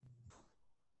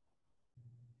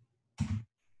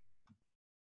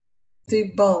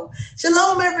three, boom.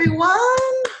 Shalom, everyone.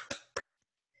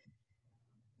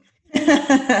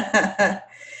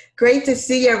 Great to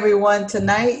see everyone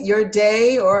tonight, your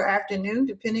day or afternoon,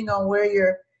 depending on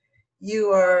where you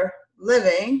are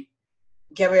living.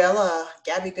 Gabriella,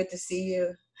 Gabby, good to see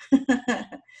you.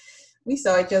 We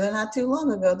saw each other not too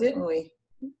long ago, didn't we?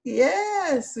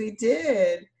 Yes, we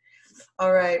did.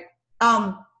 All right.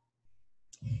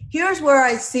 Here's where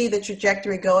I see the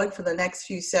trajectory going for the next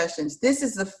few sessions. This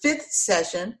is the 5th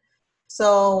session,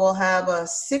 so we'll have a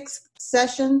 6th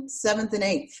session, 7th and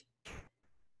 8th.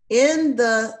 In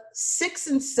the 6th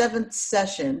and 7th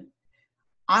session,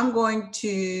 we're going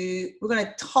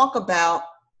to talk about,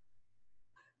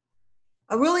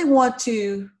 I really want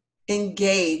to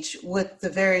engage with the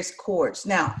various chords.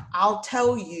 Now, I'll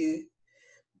tell you,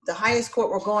 the highest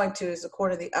chord we're going to is the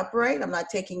chord of the upright. I'm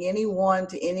not taking anyone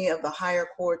to any of the higher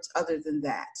chords other than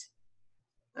that.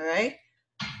 All right?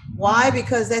 Why?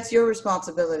 Because that's your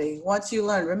responsibility. Once you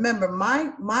learn, remember,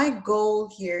 my goal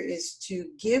here is to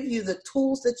give you the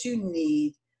tools that you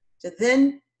need to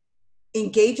then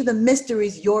engage in the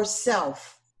mysteries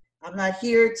yourself. I'm not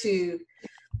here to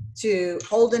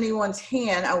hold anyone's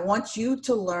hand. I want you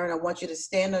to learn. I want you to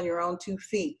stand on your own 2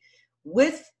 feet.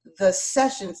 With the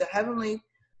sessions, the Heavenly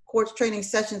Chords training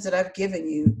sessions that I've given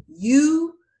you,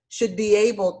 you should be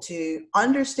able to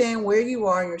understand where you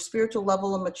are in your spiritual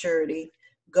level of maturity,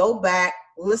 go back,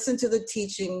 listen to the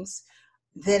teachings,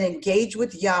 then engage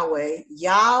with Yahweh.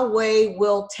 Yahweh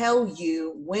will tell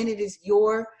you when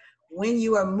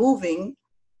you are moving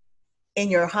in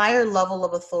your higher level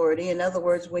of authority. In other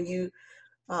words, when you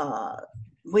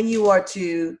are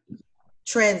to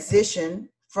transition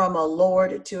from a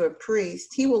Lord to a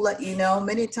priest, he will let you know.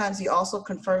 Many times he also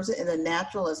confirms it in the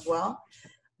natural as well.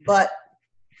 But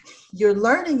you're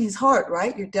learning his heart,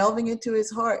 right? You're delving into his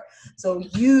heart. So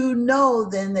you know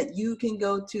then that you can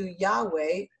go to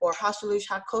Yahweh or Hashalish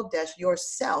HaKodesh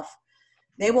yourself.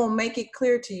 They will make it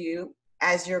clear to you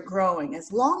as you're growing,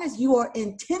 as long as you are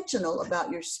intentional about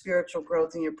your spiritual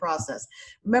growth in your process.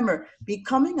 Remember,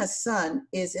 becoming a son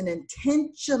is an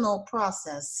intentional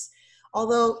process.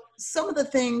 Although some of the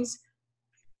things,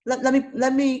 let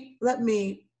me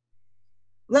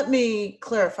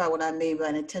clarify what I mean by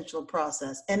an intentional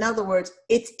process. In other words,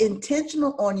 it's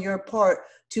intentional on your part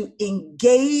to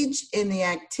engage in the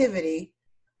activity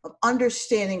of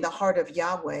understanding the heart of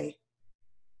Yahweh,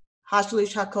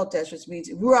 Hashalish HaKodesh, which means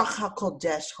Ruach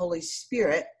HaKodesh, Holy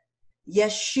Spirit,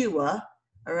 Yeshua,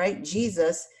 all right,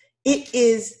 Jesus. It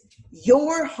is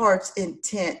your heart's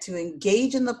intent to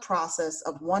engage in the process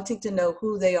of wanting to know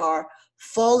who they are,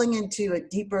 falling into a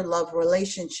deeper love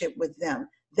relationship with them.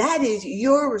 That is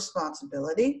your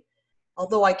responsibility.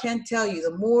 Although I can tell you,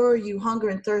 the more you hunger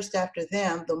and thirst after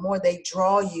them, the more they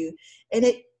draw you. And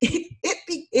it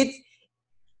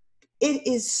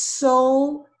is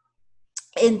so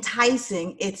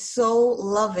enticing, it's so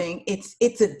loving, it's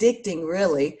addicting,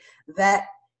 really, that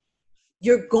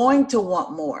you're going to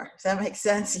want more. Does that make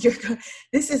sense?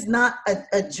 This is not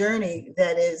a journey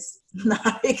that is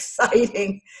not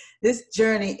exciting. This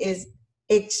journey is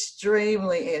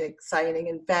extremely exciting.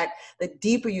 In fact, the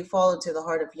deeper you fall into the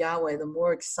heart of Yahweh, the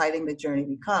more exciting the journey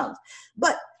becomes.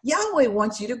 But Yahweh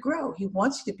wants you to grow. He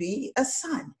wants you to be a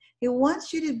son. He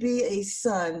wants you to be a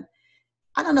son.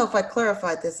 I don't know if I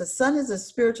clarified this. A son is a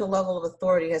spiritual level of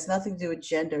authority. It has nothing to do with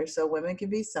gender. So women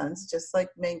can be sons, just like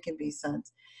men can be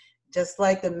sons. Just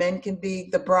like the men can be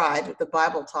the bride, what the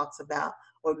Bible talks about,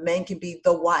 or men can be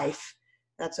the wife.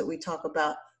 That's what we talk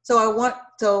about.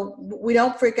 So we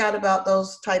don't freak out about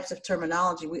those types of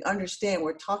terminology. We understand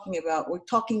we're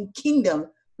talking kingdom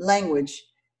language,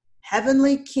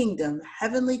 heavenly kingdom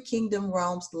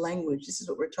realms language. This is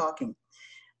what we're talking.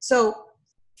 So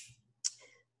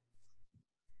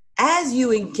as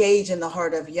you engage in the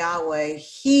heart of Yahweh,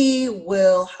 he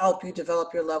will help you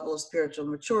develop your level of spiritual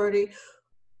maturity.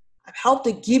 I've helped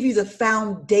to give you the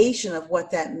foundation of what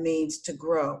that means to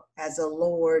grow as a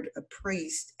Lord, a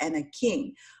priest, and a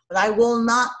king. But I will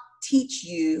not teach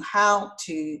you how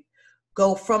to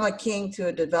go from a king to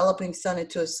a developing son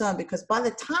into a son, because by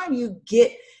the time you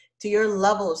get to your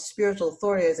level of spiritual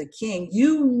authority as a king,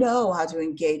 you know how to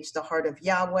engage the heart of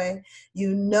Yahweh.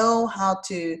 You know how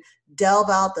to delve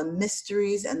out the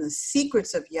mysteries and the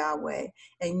secrets of Yahweh,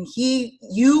 and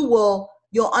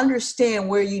you'll understand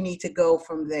where you need to go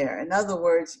from there. In other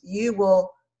words, you'll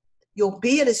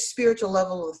be at a spiritual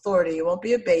level of authority. You won't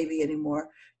be a baby anymore.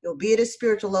 You'll be at a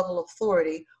spiritual level of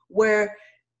authority where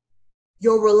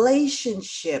your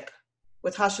relationship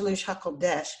with Hashalish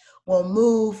HaKodesh will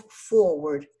move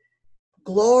forward,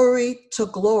 glory to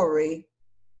glory,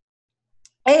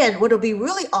 And what'll be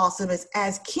really awesome is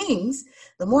as kings,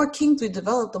 the more kings we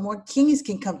develop, the more kings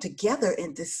can come together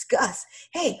and discuss,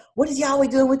 hey, what is Yahweh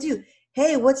doing with you?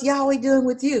 Hey, what's Yahweh doing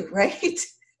with you, right?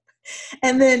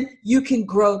 And then you can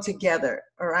grow together,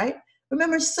 all right?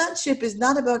 Remember, sonship is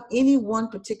not about any one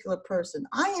particular person.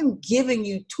 I am giving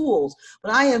you tools,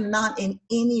 but I am not in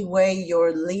any way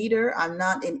your leader. I'm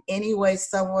not in any way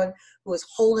someone who is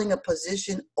holding a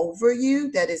position over you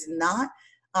that is not.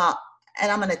 And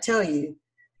I'm going to tell you,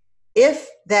 if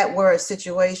that were a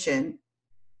situation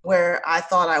where I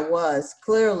thought I was,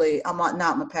 clearly I'm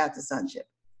not on the path to sonship.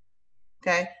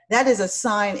 Okay? That is a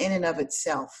sign in and of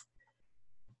itself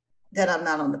that I'm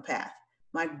not on the path.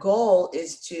 My goal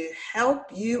is to help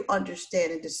you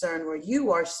understand and discern where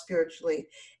you are spiritually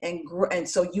and grow, and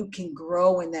so you can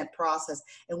grow in that process.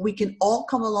 And we can all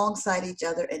come alongside each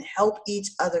other and help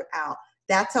each other out.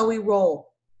 That's how we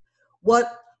roll.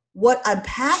 What I'm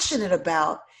passionate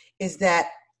about is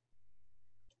that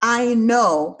I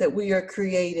know that we are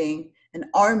creating an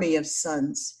army of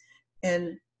sons,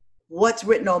 and what's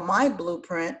written on my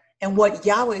blueprint and what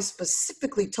Yahweh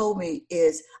specifically told me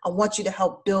is, I want you to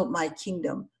help build my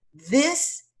kingdom.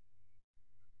 This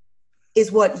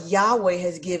is what Yahweh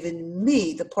has given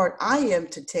me, the part I am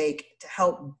to take to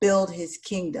help build his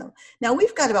kingdom. Now,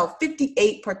 we've got about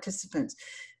 58 participants.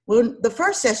 Well, the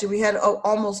first session, we had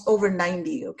almost over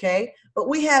 90, okay? But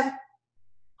we have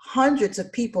hundreds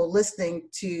of people listening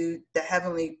to the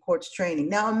Heavenly Courts training.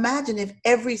 Now, imagine if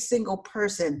every single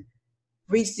person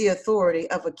reached the authority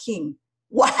of a king.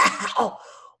 Wow!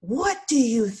 What do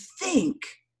you think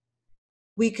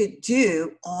we could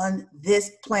do on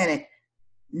this planet?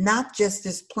 Not just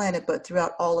this planet, but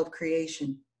throughout all of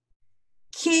creation.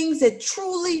 Kings that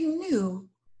truly knew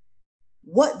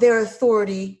what their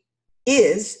authority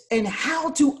is and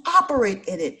how to operate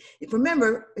in it. If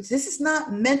remember, this is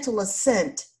not mental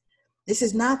assent. This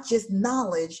is not just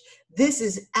knowledge. This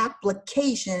is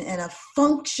application and a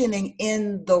functioning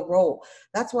in the role.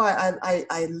 That's why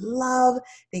I love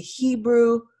the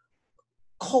Hebrew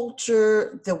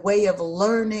culture, the way of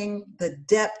learning, the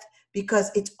depth,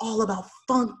 because it's all about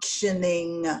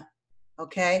functioning,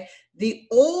 okay? The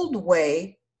old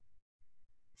way,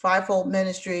 fivefold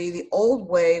ministry, the old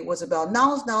way was about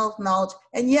knowledge.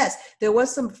 And yes, there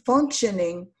was some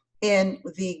functioning in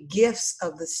the gifts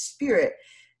of the Spirit.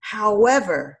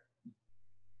 However,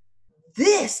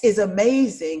 this is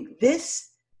amazing.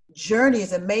 This journey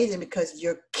is amazing because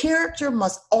your character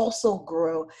must also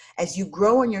grow as you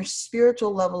grow in your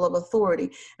spiritual level of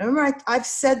authority. And remember, I've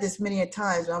said this many a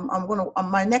times.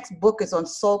 My next book is on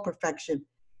soul perfection.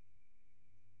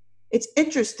 It's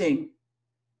interesting.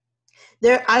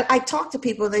 I talk to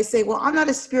people and they say, well, I'm not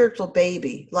a spiritual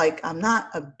baby. Like, I'm not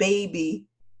a baby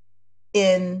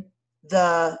in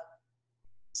the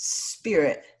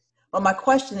spirit. Well, my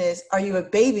question is, are you a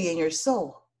baby in your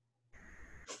soul?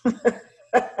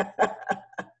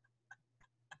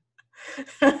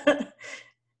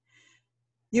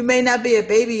 You may not be a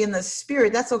baby in the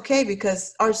spirit. That's okay,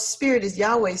 because our spirit is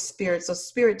Yahweh's spirit. So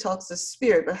spirit talks to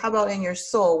spirit. But how about in your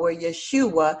soul, where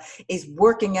Yeshua is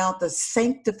working out the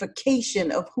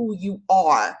sanctification of who you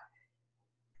are?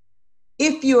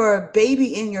 If you're a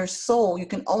baby in your soul, you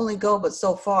can only go but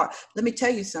so far. Let me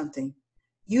tell you something.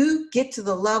 You get to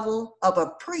the level of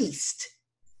a priest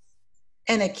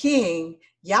and a king,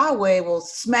 Yahweh will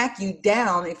smack you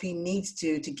down if he needs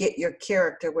to get your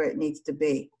character where it needs to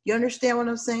be. You understand what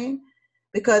I'm saying?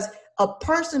 Because a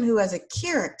person who has a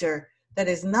character that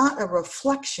is not a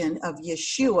reflection of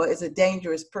Yeshua is a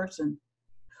dangerous person.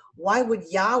 Why would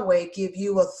Yahweh give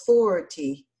you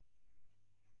authority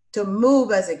to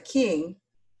move as a king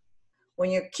when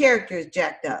your character is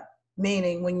jacked up?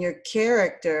 Meaning when your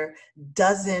character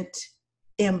doesn't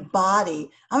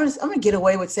embody. I'm going to get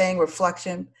away with saying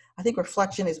reflection. I think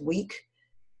reflection is weak.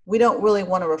 We don't really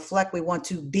want to reflect. We want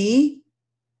to be.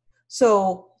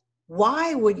 So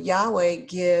why would Yahweh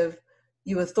give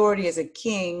you authority as a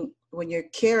king when your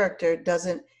character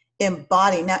doesn't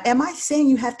embody? Now, am I saying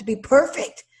you have to be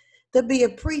perfect to be a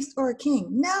priest or a king?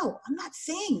 No, I'm not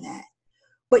saying that.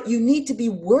 But you need to be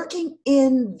working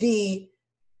in the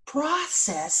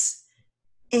process,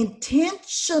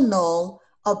 intentional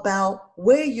about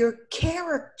where your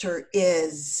character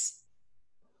is.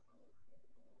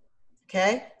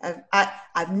 Okay?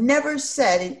 I've never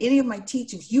said in any of my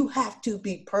teachings, you have to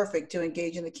be perfect to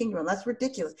engage in the kingdom. That's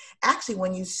ridiculous. Actually,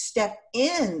 when you step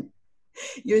in,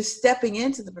 you're stepping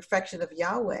into the perfection of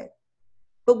Yahweh.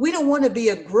 But we don't want to be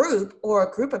a group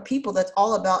of people that's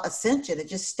all about ascension and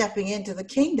just stepping into the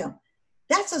kingdom.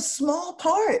 That's a small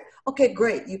part. Okay,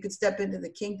 great. You can step into the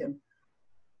kingdom.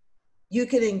 You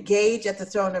can engage at the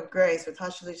throne of grace with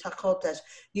Hashalish HaKodesh.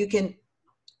 You can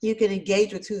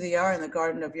engage with who they are in the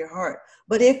garden of your heart.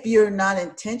 But if you're not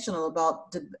intentional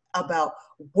about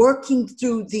working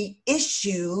through the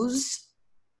issues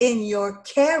in your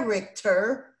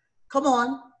character, come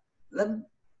on,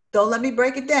 don't let me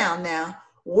break it down now.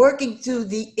 Working through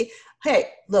hey,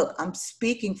 look, I'm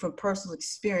speaking from personal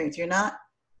experience. You're not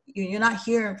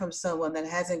hearing from someone that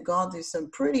hasn't gone through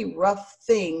some pretty rough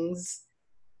things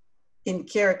in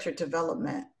character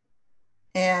development.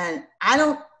 And I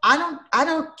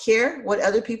don't care what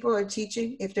other people are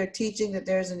teaching. If they're teaching that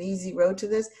there's an easy road to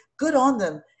this, good on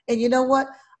them. And you know what?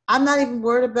 I'm not even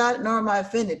worried about it, nor am I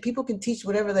offended. People can teach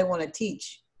whatever they want to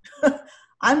teach.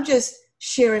 I'm just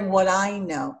sharing what I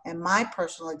know and my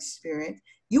personal experience.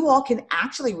 You all can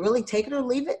actually really take it or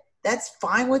leave it. That's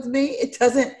fine with me. It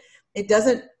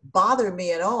doesn't bother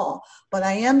me at all. But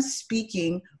I am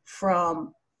speaking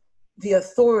from the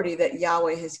authority that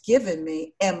Yahweh has given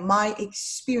me and my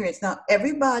experience. Now,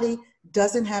 everybody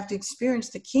doesn't have to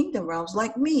experience the kingdom realms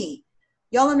like me.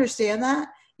 Y'all understand that?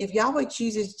 If Yahweh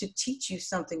chooses to teach you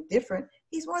something different,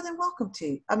 he's more than welcome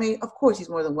to. I mean, of course, he's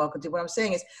more than welcome to. What I'm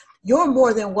saying is you're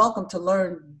more than welcome to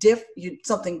learn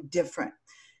something different.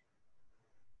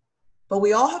 But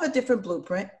we all have a different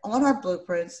blueprint. On our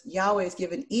blueprints, Yahweh has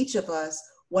given each of us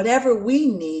whatever we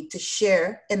need to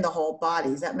share in the whole body.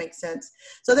 Does that make sense?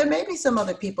 So there may be some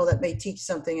other people that may teach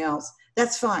something else.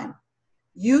 That's fine.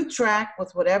 You track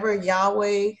with whatever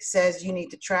Yahweh says you need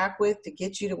to track with to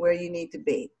get you to where you need to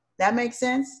be. That makes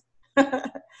sense?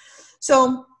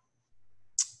 So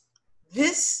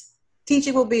this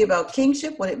teaching will be about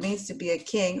kingship, what it means to be a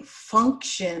king,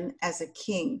 function as a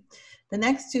king. The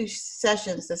next two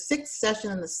sessions, the 6th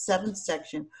session and the 7th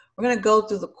section, we're going to go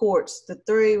through the courts.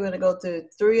 We're going to go through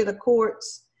 3 of the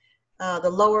courts, the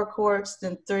lower courts,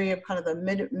 then 3 of kind of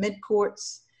the mid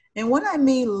courts. And when I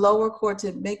mean lower courts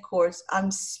and mid courts, I'm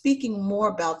speaking more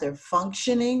about their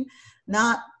functioning,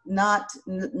 not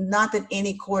that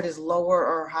any court is lower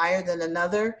or higher than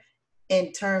another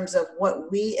in terms of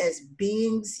what we as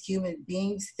beings, human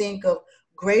beings, think of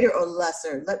greater or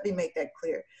lesser. Let me make that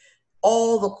clear.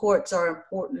 All the courts are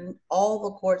important. All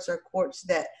the courts are courts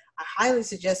that I highly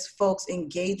suggest folks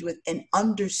engage with and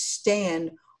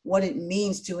understand what it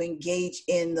means to engage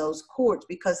in those courts,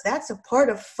 because that's a part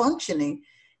of functioning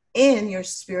in your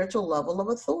spiritual level of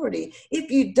authority. If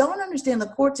you don't understand the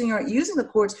courts and you aren't using the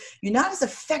courts, you're not as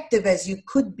effective as you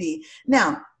could be.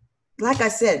 Now, like I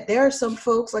said, there are some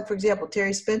folks, like for example,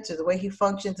 Terry Spencer, the way he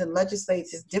functions and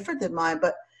legislates is different than mine,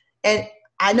 and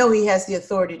I know he has the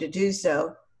authority to do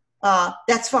so.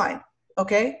 That's fine.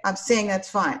 Okay. I'm saying that's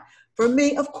fine. For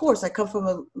me, of course, I come from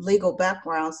a legal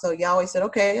background. So Yahweh said,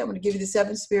 okay, I'm going to give you the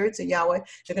 7 spirits of Yahweh.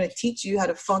 They're going to teach you how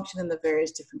to function in the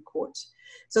various different courts.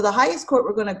 So the highest court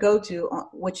we're going to go to,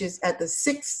 which is at the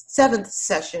 7th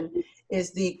session,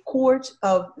 is the court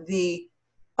of the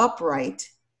upright.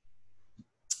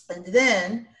 And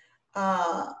then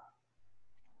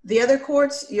the other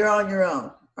courts, you're on your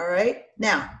own. All right.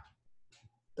 Now,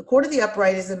 the court of the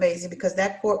upright is amazing because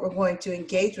that court we're going to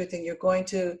engage with, and you're going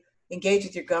to engage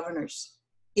with your governors.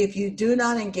 If you do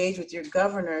not engage with your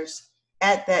governors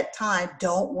at that time,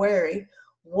 don't worry.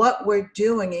 What we're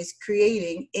doing is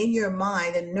creating in your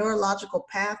mind a neurological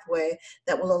pathway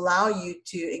that will allow you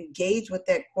to engage with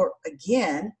that court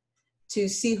again to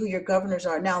see who your governors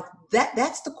are. Now,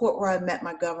 that's the court where I met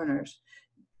my governors.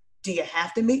 Do you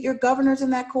have to meet your governors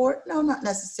in that court? No, not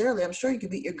necessarily. I'm sure you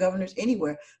can meet your governors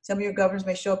anywhere. Some of your governors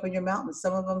may show up in your mountains.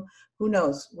 Some of them, who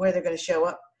knows where they're going to show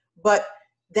up. But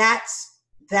that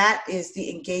is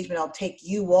the engagement I'll take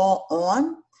you all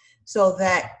on so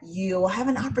that you'll have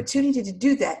an opportunity to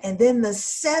do that. And then the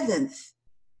 7th,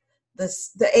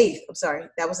 the 8th, I'm sorry,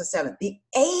 that was the 7th. The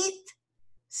 8th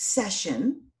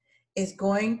session is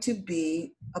going to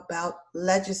be about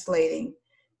legislating.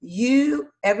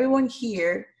 Everyone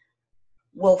here,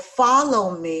 will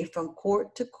follow me from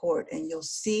court to court, and you'll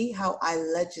see how I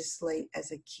legislate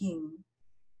as a king.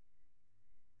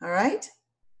 All right?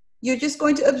 You're just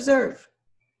going to observe.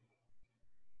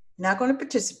 Not going to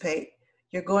participate.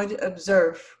 You're going to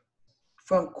observe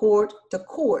from court to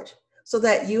court so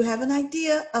that you have an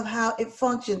idea of how it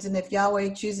functions. And if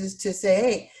Yahweh chooses to say,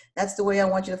 hey, that's the way I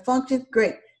want you to function,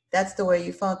 great. That's the way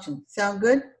you function. Sound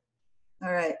good?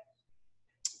 All right.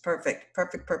 Perfect.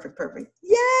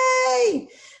 Yay!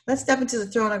 Let's step into the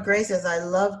throne of grace, as I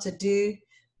love to do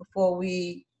before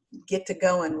we get to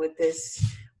going with this,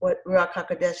 what Ruach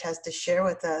HaKodesh has to share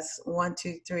with us. 1,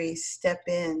 2, 3, step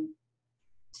in.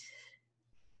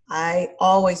 I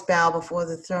always bow before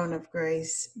the throne of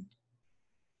grace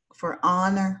for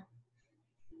honor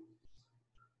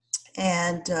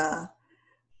and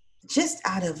just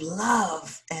out of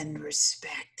love and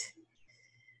respect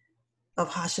of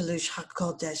Hashalush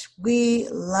HaKodesh. We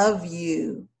love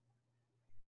you.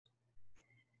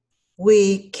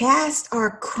 We cast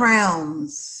our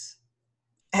crowns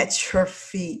at your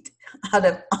feet out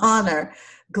of honor,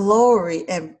 glory,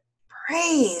 and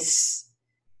praise.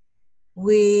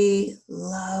 We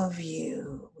love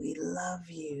you. We love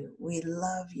you. We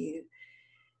love you.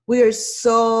 We are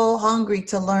so hungry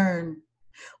to learn.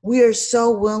 We are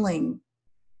so willing.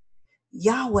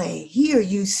 Yahweh, here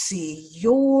you see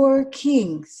your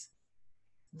kings,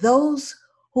 those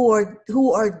who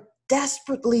are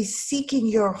desperately seeking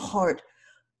your heart,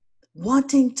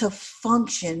 wanting to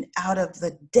function out of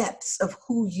the depths of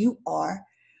who you are,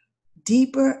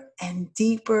 deeper and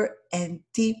deeper and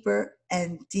deeper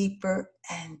and deeper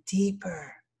and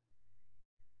deeper.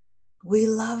 We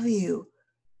love you.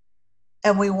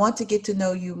 And we want to get to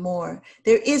know you more.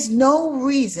 There is no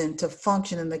reason to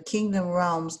function in the kingdom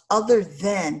realms other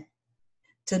than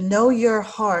to know your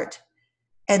heart,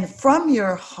 and from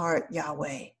your heart,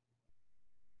 Yahweh,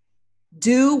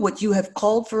 do what you have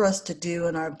called for us to do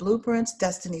in our blueprints,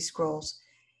 destiny scrolls,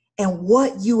 and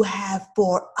what you have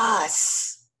for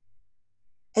us.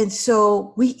 And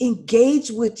so we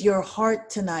engage with your heart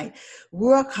tonight.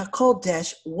 Ruach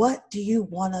HaKodesh, what do you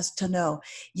want us to know?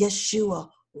 Yeshua,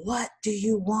 what do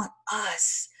you want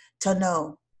us to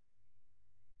know?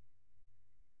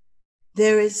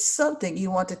 There is something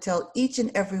you want to tell each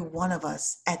and every one of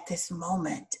us at this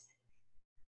moment.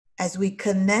 As we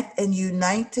connect and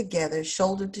unite together,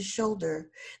 shoulder to shoulder,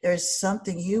 there's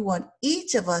something you want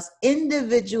each of us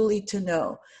individually to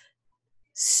know.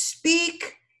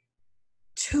 Speak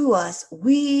to us.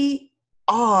 We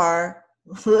are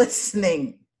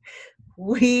listening.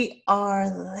 We are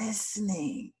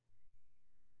listening.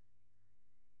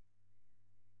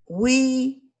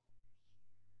 We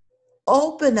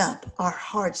open up our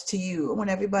hearts to you. I want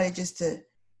everybody just to,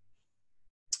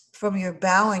 from your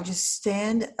bowing, just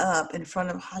stand up in front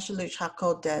of Hashalush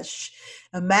HaKodesh.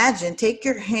 Imagine, take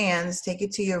your hands, take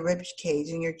it to your rib cage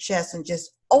and your chest, and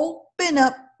just open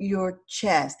up your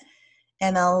chest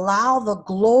and allow the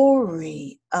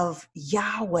glory of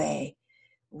Yahweh,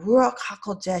 Ruach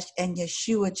HaKodesh, and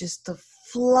Yeshua just to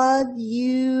flood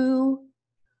you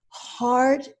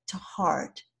heart to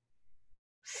heart.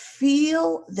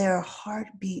 Feel their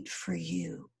heartbeat for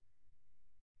you.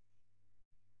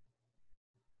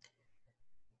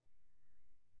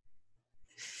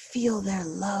 Feel their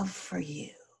love for you.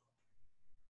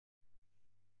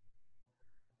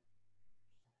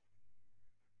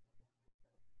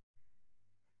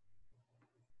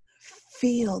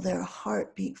 Feel their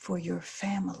heartbeat for your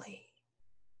family.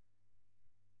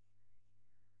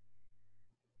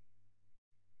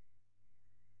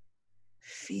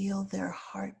 Feel their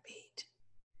heartbeat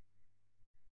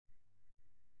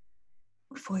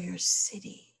for your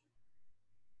city.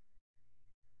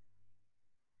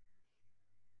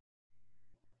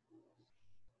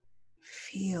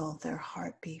 Feel their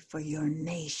heartbeat for your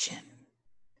nation.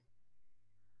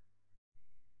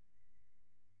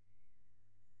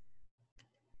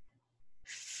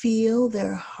 Feel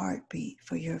their heartbeat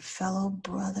for your fellow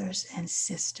brothers and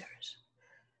sisters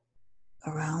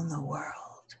around the world.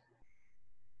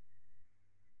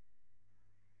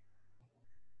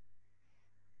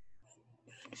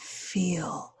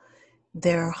 Feel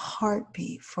their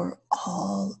heartbeat for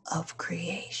all of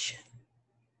creation.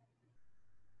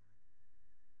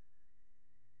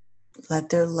 Let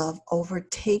their love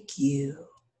overtake you.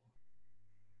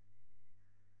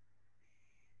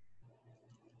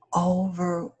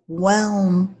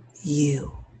 Overwhelm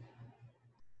you.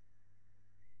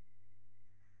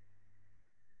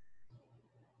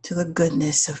 To the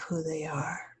goodness of who they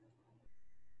are.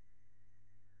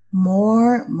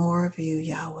 More of you,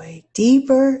 Yahweh,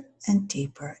 deeper and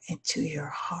deeper into your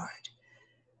heart.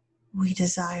 We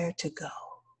desire to go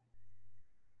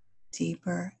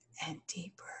deeper and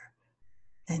deeper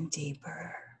and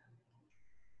deeper.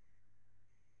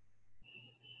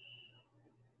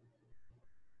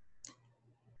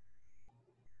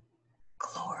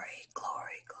 Glory,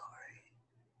 glory, glory.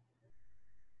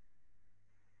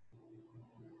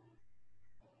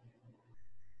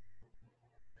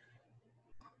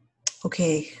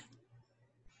 Okay,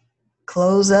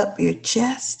 close up your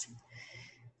chest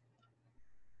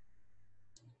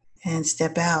and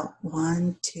step out.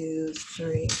 1, 2,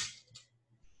 3.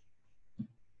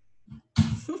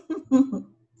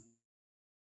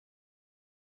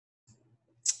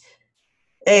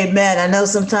 Amen. I know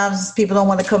sometimes people don't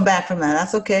want to come back from that.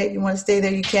 That's okay. You want to stay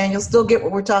there, you can. You'll still get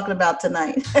what we're talking about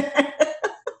tonight.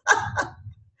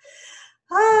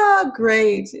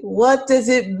 Great. What does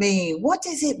it mean? What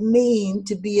does it mean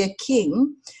to be a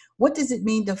king? What does it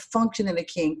mean to function in a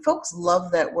king? Folks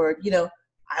love that word. You know,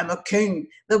 I'm a king.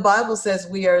 The Bible says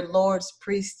we are lords,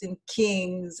 priests, and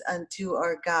kings unto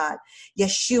our God.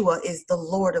 Yeshua is the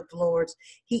Lord of lords.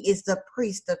 He is the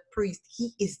priest of priests.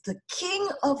 He is the King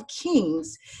of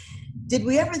kings. Did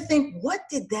we ever think, what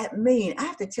did that mean? I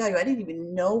have to tell you, I didn't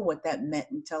even know what that meant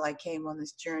until I came on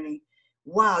this journey.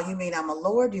 Wow, you mean I'm a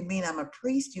Lord? You mean I'm a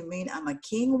priest? You mean I'm a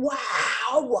king?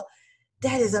 Wow,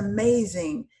 that is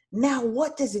amazing. Now,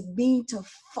 what does it mean to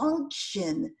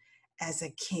function as a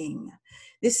king?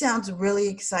 This sounds really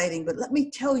exciting, but let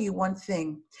me tell you one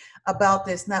thing about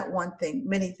this. Not one thing,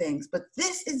 many things, but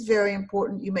this is very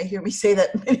important. You may hear me say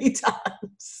that many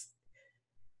times.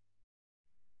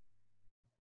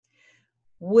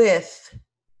 With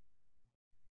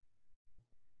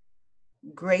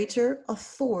greater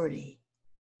authority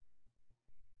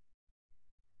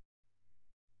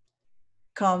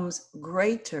comes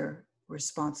greater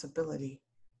responsibility.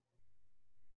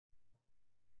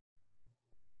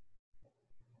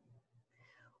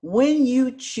 When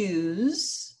you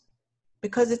choose,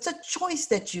 because it's a choice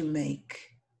that you make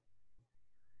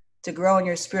to grow in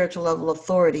your spiritual level of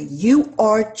authority, you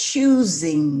are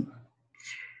choosing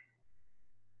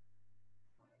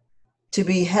to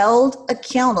be held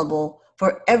accountable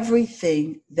for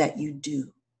everything that you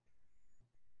do.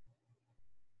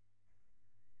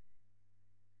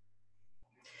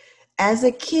 As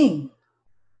a king,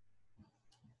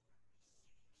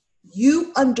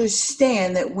 you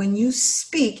understand that when you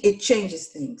speak, it changes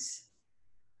things.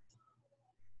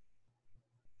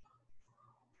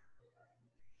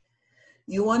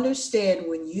 You understand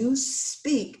when you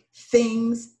speak,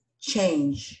 things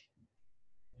change.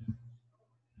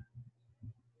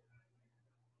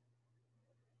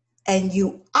 And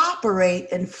you operate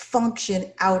and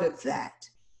function out of that.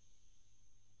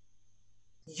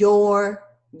 Your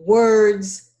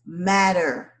words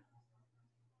matter.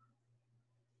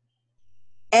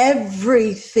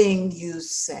 Everything you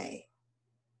say.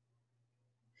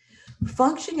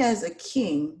 Function as a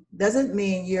king doesn't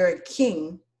mean you're a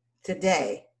king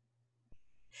today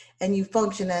and you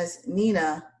function as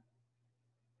Nina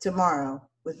tomorrow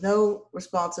with no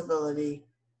responsibility.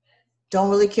 Don't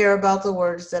really care about the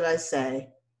words that I say.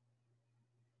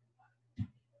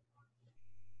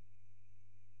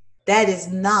 That is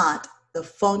not the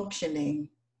functioning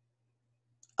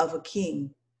of a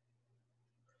king.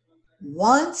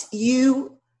 Once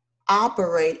you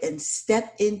operate and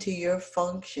step into your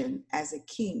function as a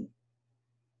king,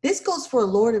 this goes for a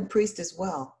Lord and priest as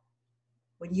well.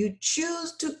 When you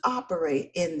choose to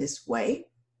operate in this way,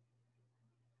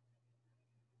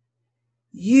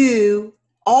 you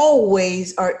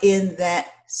always are in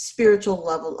that spiritual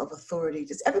level of authority.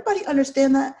 Does everybody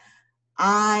understand that?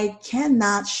 I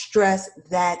cannot stress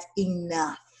that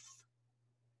enough.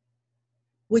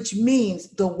 Which means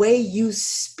the way you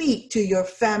speak to your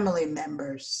family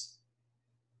members.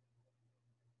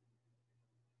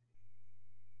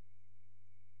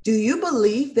 Do you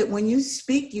believe that when you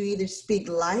speak, you either speak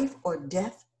life or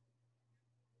death?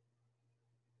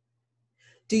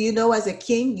 Do you know as a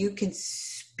king, you can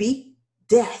speak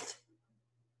death?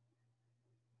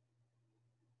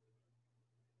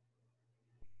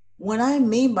 What I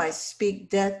mean by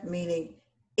speak death, meaning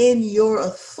in your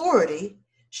authority,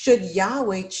 should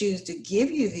Yahweh choose to give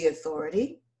you the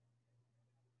authority,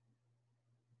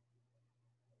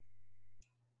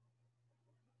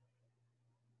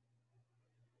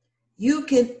 you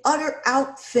can utter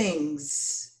out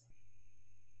things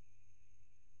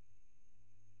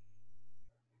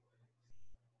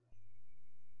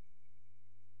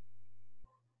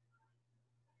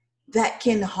that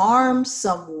can harm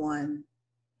someone.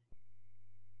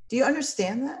 Do you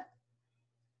understand that?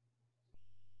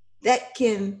 That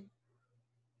can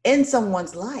end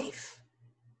someone's life.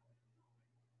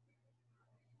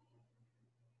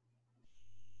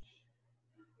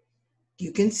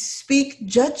 You can speak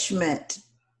judgment.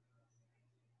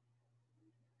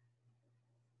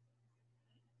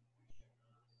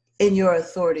 In your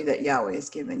authority that Yahweh has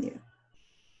given you.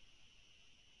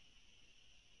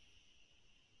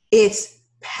 It's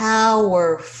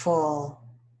powerful.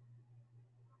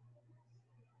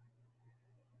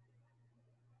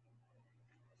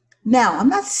 Now, I'm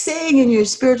not saying in your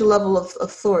spiritual level of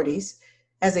authorities,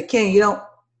 as a king,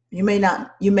 you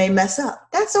may mess up.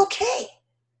 That's okay.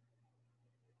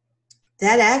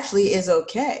 That actually is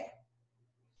okay.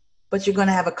 But you're going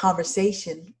to have a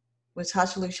conversation with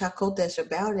Hashalu Shakotesh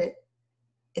about it.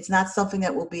 It's not something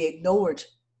that will be ignored.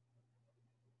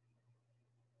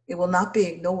 It will not be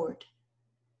ignored.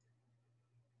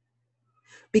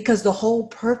 Because the whole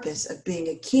purpose of being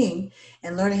a king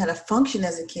and learning how to function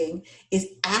as a king is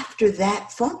after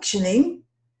that functioning,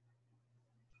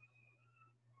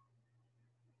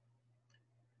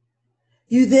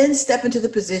 you then step into the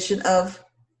position of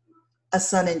a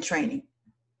son in training.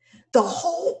 The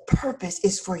whole purpose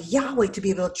is for Yahweh to be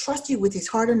able to trust you with his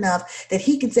heart enough that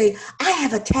he can say, I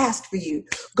have a task for you.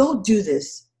 Go do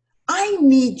this. I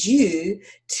need you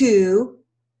to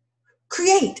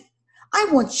create. I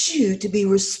want you to be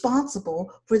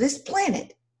responsible for this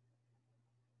planet.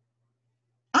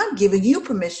 I'm giving you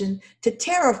permission to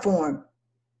terraform,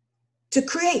 to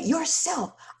create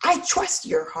yourself. I trust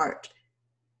your heart.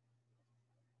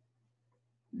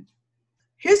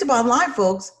 Here's the bottom line,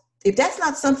 folks. If that's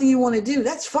not something you want to do,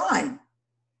 that's fine.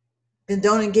 Then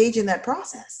don't engage in that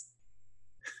process.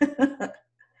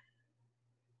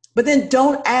 But then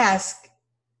don't ask,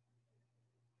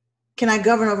 can I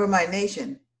govern over my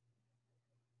nation?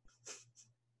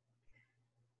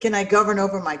 Can I govern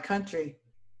over my country?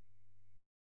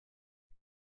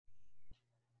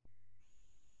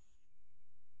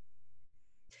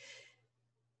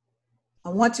 I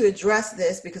want to address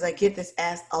this because I get this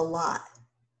asked a lot.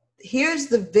 Here's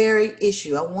the very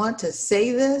issue. I want to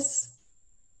say this.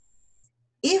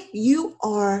 If you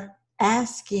are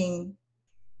asking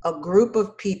a group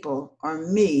of people or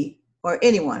me or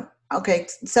anyone, okay,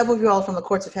 several of you all from the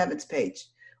Courts of Heavens page,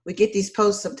 we get these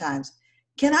posts sometimes.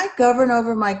 Can I govern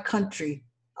over my country,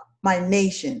 my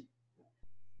nation?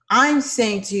 I'm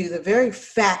saying to you, the very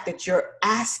fact that you're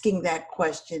asking that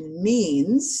question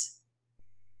means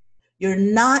you're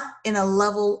not in a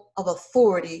level of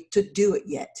authority to do it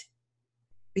yet.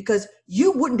 Because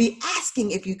you wouldn't be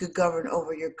asking if you could govern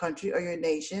over your country or your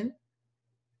nation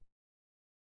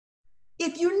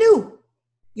if you knew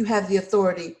you have the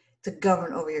authority to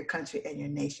govern over your country and your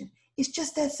nation. It's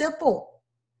just that simple.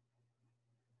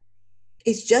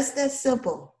 It's just that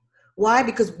simple. Why?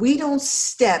 Because we don't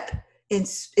step in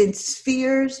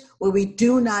spheres where we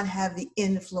do not have the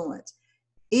influence.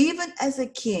 Even as a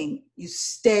king, you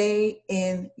stay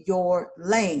in your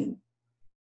lane.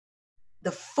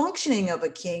 The functioning of a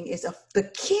king is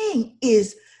the king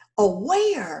is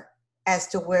aware as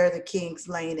to where the king's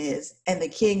lane is, and the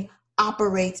king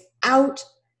operates out,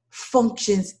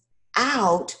 functions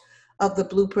out of the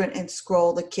blueprint and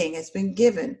scroll the king has been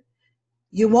given.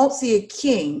 You won't see a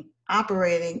king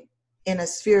operating in a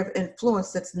sphere of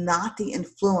influence that's not the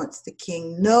influence the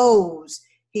king knows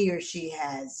he or she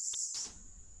has.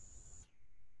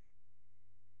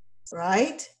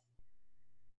 Right?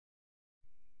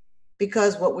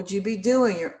 Because what would you be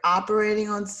doing? You're operating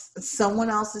on someone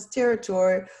else's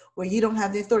territory where you don't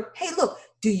have the authority. Hey, look,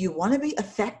 do you want to be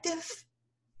effective?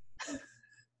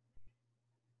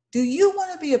 Do you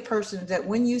want to be a person that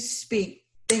when you speak,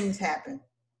 things happen?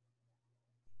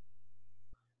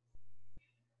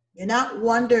 You're not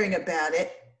wondering about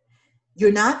it.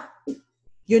 You're not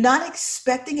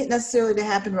expecting it necessarily to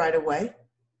happen right away.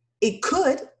 It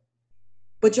could,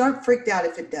 but you aren't freaked out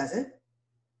if it doesn't.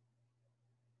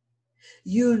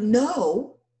 You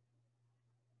know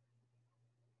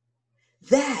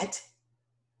that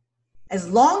as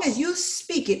long as you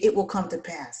speak it, it will come to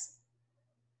pass.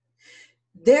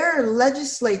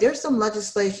 There's some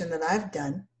legislation that I've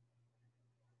done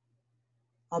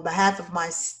on behalf of my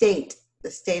state,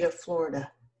 the state of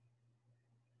Florida.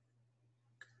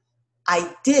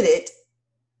 I did it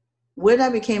when I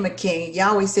became a king.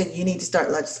 Yahweh said, you need to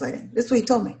start legislating. This is what he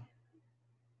told me.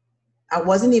 I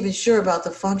wasn't even sure about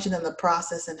the function and the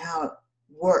process and how it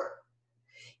worked.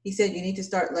 He said, you need to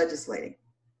start legislating.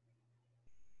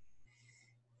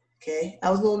 Okay. I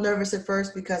was a little nervous at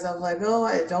first because I was like, oh,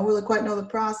 I don't really quite know the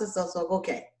process. So I was like,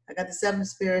 okay, I got the 7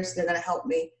 spirits. They're going to help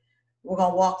me. We're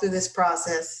going to walk through this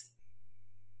process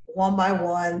one by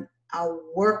one. I'll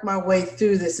work my way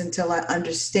through this until I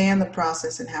understand the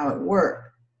process and how it works.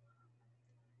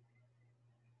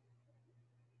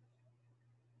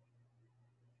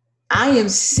 I am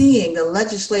seeing the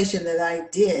legislation that I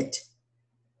did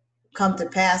come to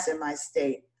pass in my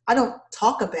state. I don't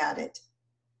talk about it.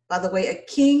 By the way, a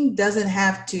king doesn't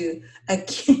have to, a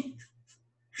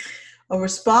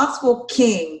responsible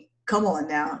king, come on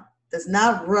now, does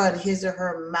not run his or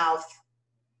her mouth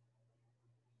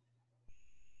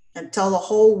and tell the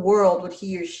whole world what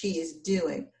he or she is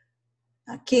doing.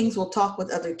 Now, kings will talk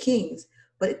with other kings,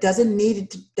 but it doesn't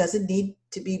need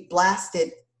to be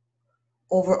blasted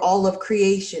over all of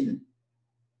creation.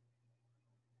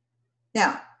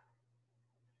 Now,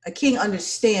 a king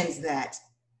understands that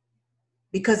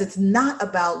because it's not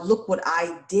about, look what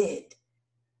I did.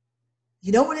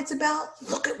 You know what it's about?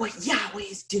 Look at what Yahweh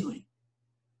is doing.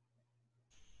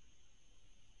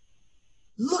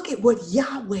 Look at what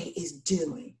Yahweh is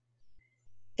doing.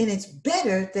 And it's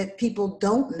better that people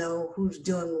don't know who's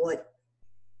doing what.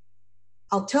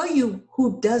 I'll tell you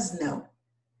who does know.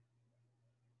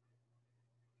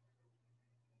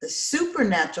 The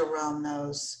supernatural realm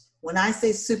knows. When I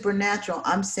say supernatural,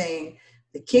 I'm saying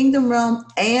the kingdom realm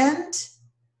and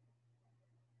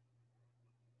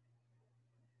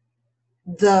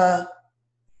the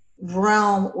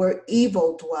realm where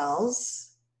evil dwells.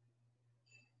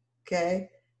 Okay?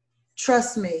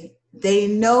 Trust me, they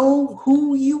know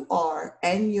who you are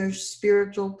and your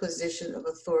spiritual position of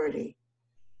authority.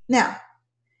 Now,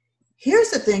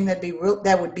 here's the thing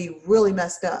that would be really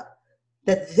messed up.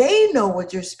 That they know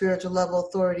what your spiritual level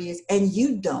authority is and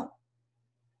you don't.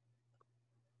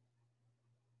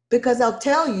 Because I'll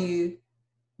tell you,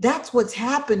 that's what's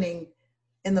happening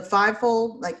in the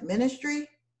fivefold ministry.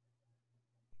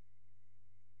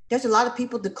 There's a lot of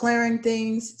people declaring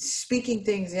things, speaking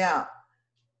things out.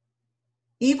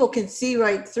 Evil can see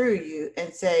right through you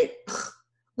and say,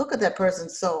 look at that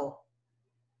person's soul.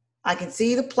 I can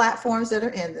see the platforms that are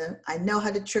in them. I know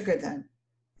how to trigger them.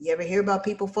 You ever hear about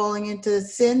people falling into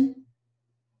sin?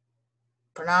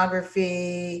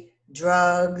 Pornography,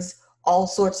 drugs, all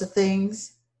sorts of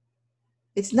things.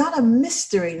 It's not a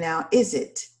mystery now, is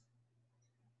it?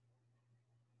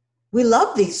 We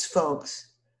love these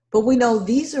folks, but we know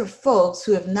these are folks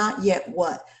who have not yet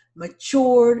what?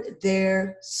 Matured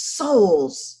their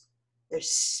souls, their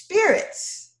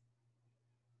spirits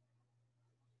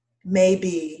may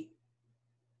be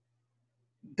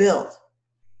built,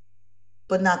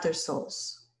 but not their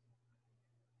souls.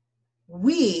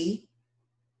 We,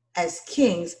 as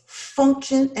kings,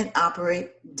 function and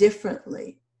operate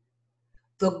differently.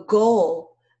 The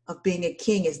goal of being a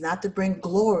king is not to bring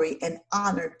glory and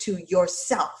honor to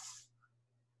yourself.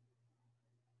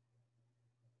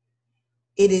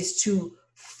 It is to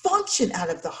function out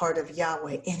of the heart of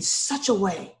Yahweh in such a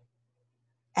way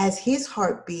as his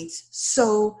heart beats,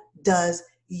 so does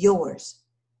yours.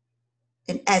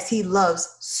 And as he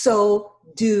loves, so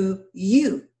do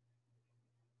you.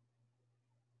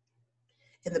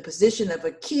 In the position of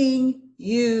a king,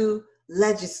 you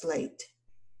legislate.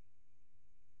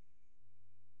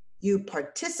 You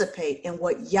participate in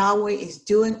what Yahweh is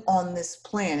doing on this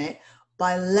planet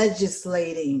by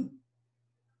legislating.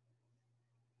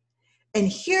 And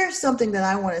here's something that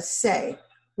I want to say,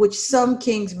 which some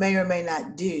kings may or may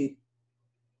not do.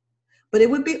 But it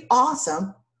would be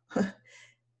awesome,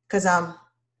 because I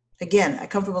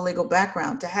come from a legal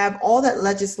background, to have all that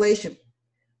legislation,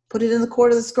 put it in the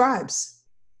court of the scribes.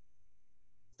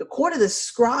 The court of the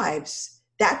scribes,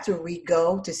 that's where we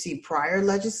go to see prior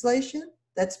legislation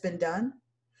that's been done.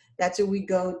 That's where we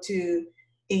go to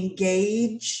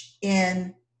engage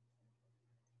in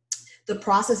the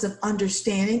process of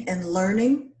understanding and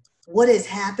learning what has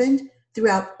happened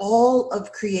throughout all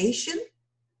of creation.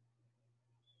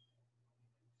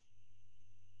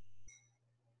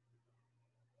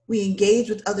 We engage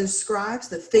with other scribes,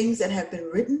 the things that have been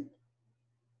written.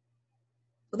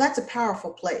 Well, that's a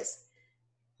powerful place.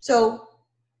 So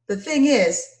the thing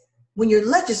is, when you're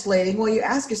legislating, well, you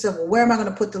ask yourself, well, where am I going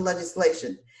to put the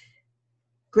legislation?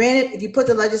 Granted, if you put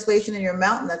the legislation in your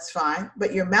mountain, that's fine,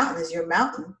 but your mountain is your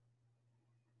mountain.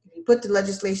 If you put the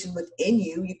legislation within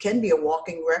you, you can be a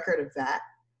walking record of that.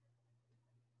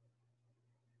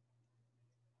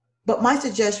 But my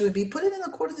suggestion would be put it in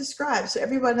the court of the scribes so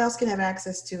everybody else can have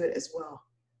access to it as well.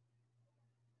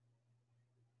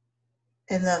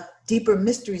 And the deeper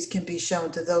mysteries can be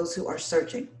shown to those who are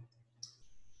searching.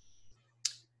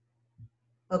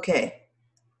 Okay.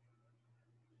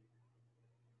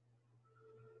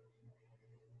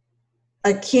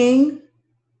 A king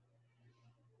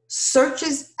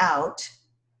searches out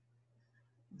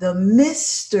the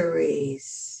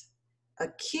mysteries. A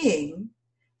king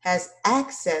has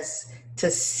access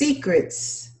to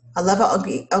secrets. I love how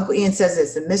Uncle Ian says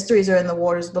this: the mysteries are in the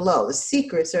waters below. The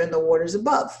secrets are in the waters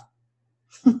above.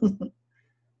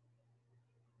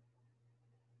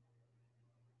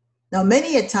 Now,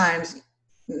 many a times,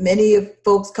 many of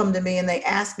folks come to me and they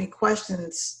ask me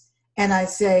questions, and I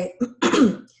say,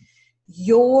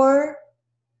 your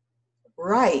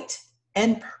right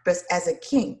and purpose as a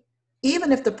king,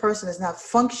 even if the person is not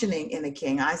functioning in a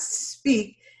king, I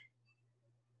speak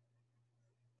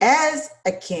as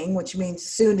a king, which means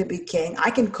soon to be king. I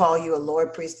can call you a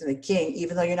Lord, priest, and a king,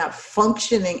 even though you're not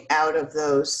functioning out of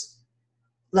those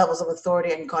levels of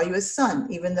authority. I can call you a son,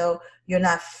 even though you're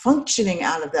not functioning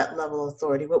out of that level of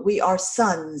authority, but we are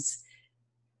sons.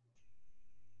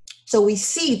 So we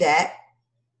see that,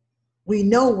 we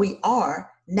know we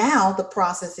are. Now the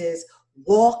process is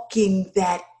walking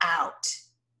that out.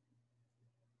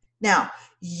 Now,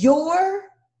 Your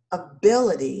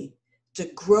ability to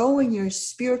grow in your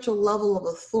spiritual level of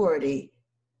authority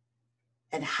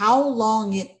and how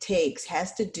long it takes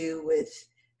has to do with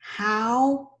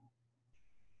how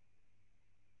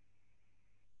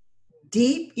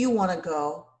deep you want to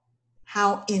go,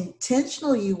 how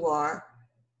intentional you are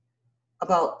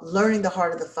about learning the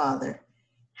heart of the Father,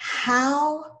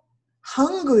 how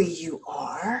hungry you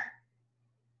are,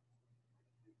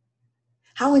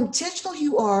 how intentional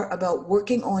you are about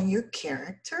working on your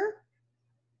character,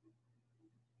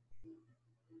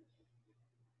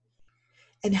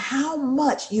 and how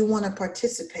much you want to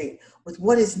participate with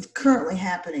what is currently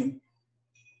happening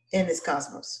in this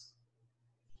cosmos.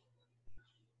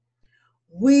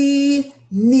 We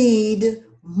need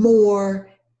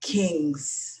more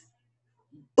kings,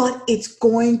 but it's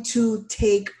going to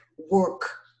take work.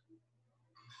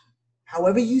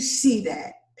 However you see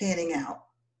that panning out.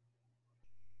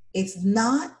 It's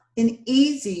not an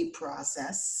easy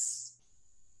process,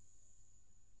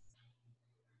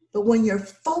 but when your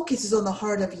focus is on the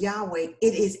heart of Yahweh,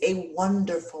 it is a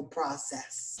wonderful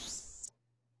process.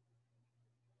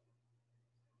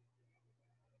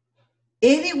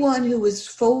 Anyone who is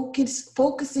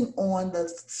focusing on the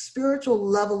spiritual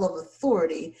level of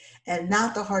authority and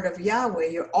not the heart of Yahweh,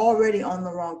 you're already on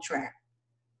the wrong track.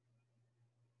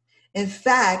 In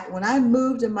fact, when I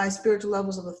moved in my spiritual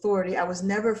levels of authority, I was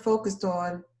never focused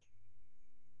on,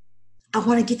 I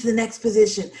want to get to the next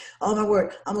position. Oh my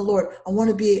word, I'm a Lord. I want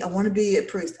to be a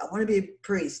priest. I want to be a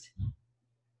priest.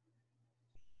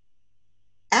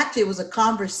 Actually, it was a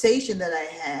conversation that I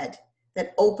had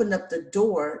that opened up the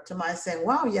door to my saying,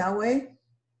 wow, Yahweh.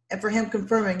 And for him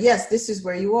confirming, yes, this is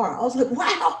where you are. I was like,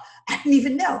 wow, I didn't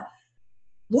even know.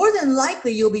 More than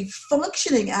likely, you'll be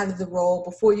functioning out of the role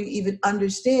before you even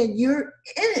understand you're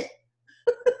in it.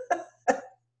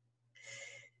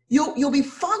 You'll be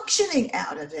functioning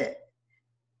out of it.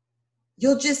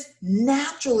 You'll just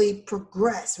naturally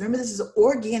progress. Remember, this is an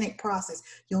organic process.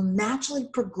 You'll naturally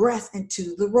progress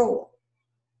into the role.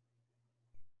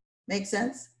 Make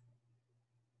sense?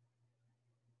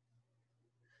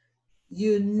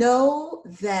 You know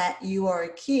that you are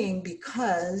a king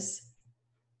because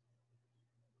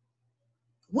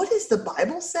what does the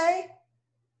Bible say?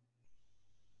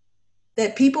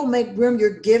 That people make room,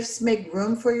 your gifts make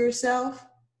room for yourself?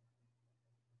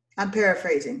 I'm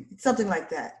paraphrasing. It's something like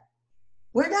that.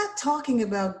 We're not talking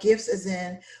about gifts as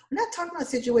in, we're not talking about a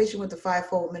situation with the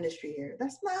fivefold ministry here.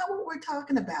 That's not what we're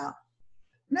talking about.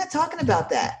 We're not talking about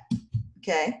that,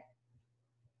 okay?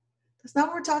 That's not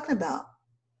what we're talking about.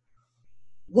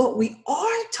 What we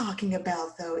are talking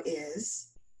about, though, is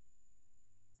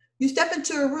you step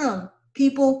into a room,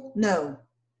 people know.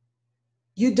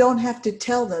 You don't have to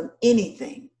tell them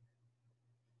anything.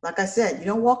 Like I said, you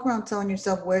don't walk around telling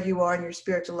yourself where you are in your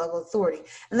spiritual level of authority,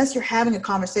 unless you're having a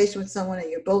conversation with someone and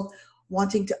you're both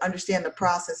wanting to understand the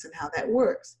process and how that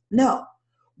works. No,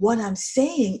 what I'm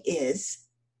saying is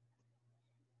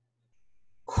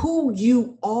who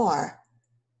you are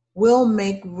will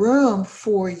make room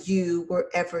for you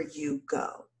wherever you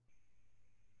go.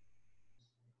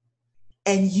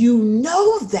 And you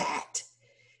know that.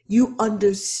 You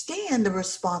understand the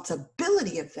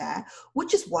responsibility of that,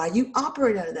 which is why you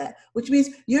operate out of that, which means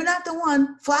you're not the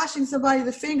one flashing somebody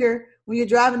the finger when you're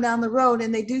driving down the road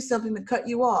and they do something to cut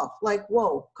you off. Like,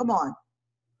 whoa, come on.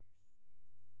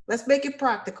 Let's make it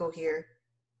practical here.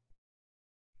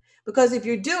 Because if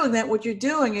you're doing that, what you're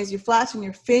doing is you're flashing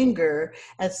your finger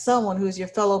at someone who's your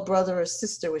fellow brother or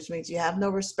sister, which means you have no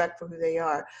respect for who they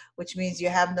are, which means you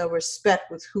have no respect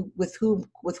with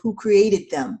who created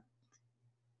them,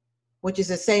 which is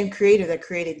the same creator that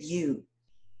created you.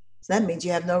 So that means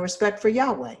you have no respect for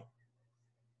Yahweh.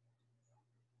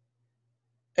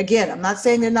 Again, I'm not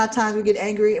saying there are not times we get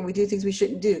angry and we do things we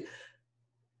shouldn't do.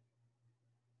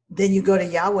 Then you go to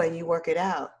Yahweh and you work it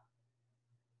out.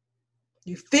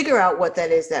 You figure out what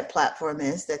that is, that platform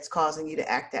is that's causing you to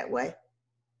act that way.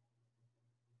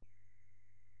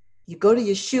 You go to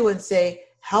Yeshua and say,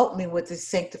 help me with this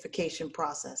sanctification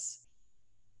process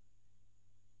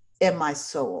in my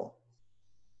soul.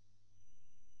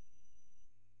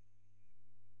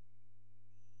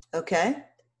 Okay?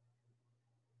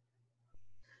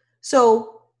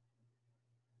 So,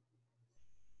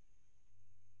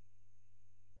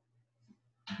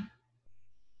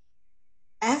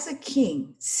 as a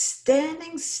king,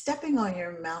 stepping on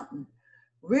your mountain,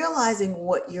 realizing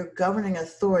what your governing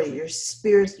authority, your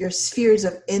spheres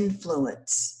of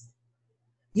influence,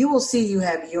 you will see you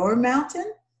have your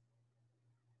mountain.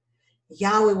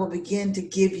 Yahweh will begin to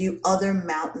give you other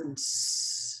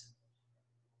mountains.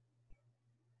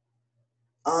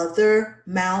 Other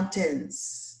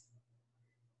mountains.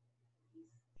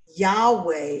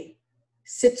 Yahweh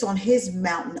sits on his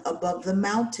mountain above the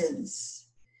mountains.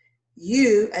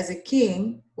 You, as a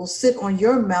king, will sit on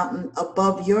your mountain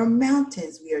above your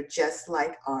mountains. We are just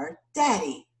like our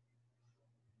daddy.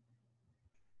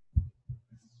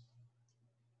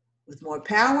 With more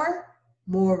power,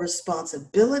 more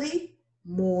responsibility,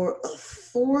 more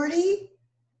authority,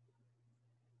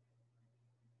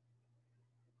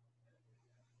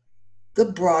 the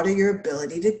broader your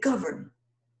ability to govern.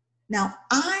 Now,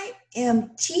 I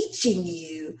am teaching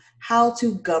you how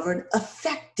to govern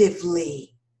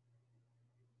effectively.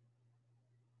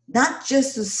 Not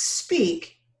just to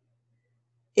speak,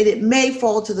 and it may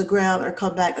fall to the ground or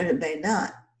come back, and it may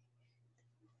not.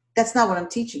 That's not what I'm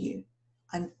teaching you.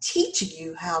 I'm teaching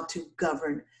you how to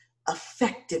govern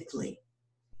effectively.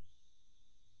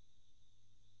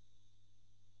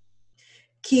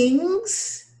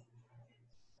 Kings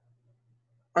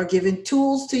are given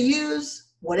tools to use,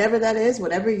 whatever that is,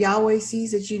 whatever Yahweh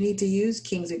sees that you need to use,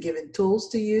 kings are given tools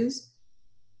to use.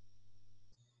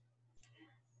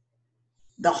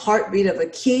 The heartbeat of a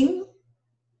king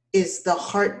is the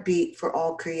heartbeat for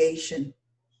all creation.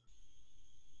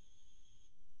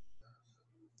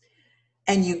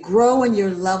 And you grow in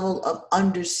your level of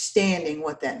understanding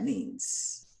what that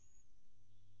means.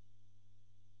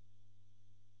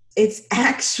 It's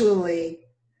actually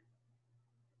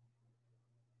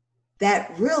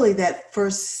that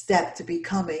first step to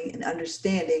becoming and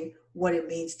understanding what it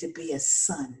means to be a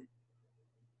son.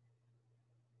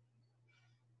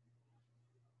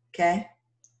 Okay?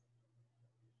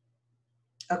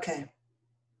 Okay.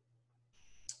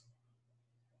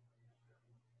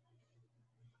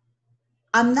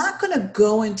 I'm not going to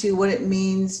go into what it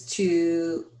means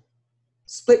to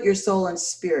split your soul and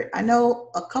spirit. I know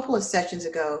a couple of sessions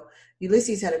ago,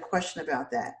 Ulysses had a question about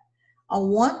that. I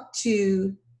want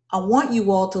you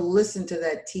all to listen to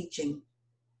that teaching.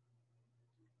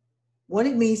 What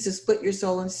it means to split your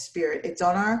soul and spirit. It's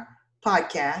on our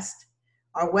podcast.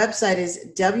 Our website is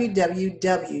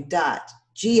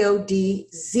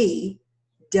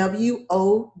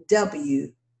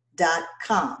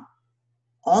www.godzwow.com.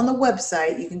 On the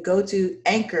website, you can go to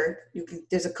Anchor.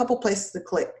 There's a couple places to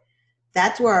click.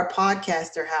 That's where our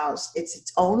podcasts are housed. It's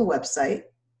its own website.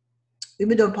 We've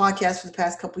been doing podcasts for the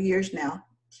past couple of years now.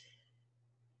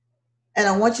 And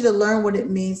I want you to learn what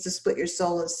it means to split your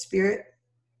soul and spirit.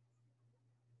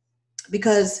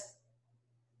 Because,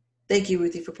 thank you,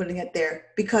 Ruthie, for putting it there.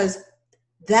 Because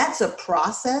that's a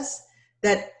process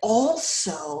that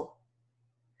also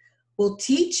will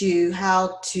teach you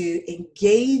how to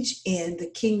engage in the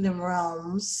kingdom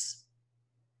realms,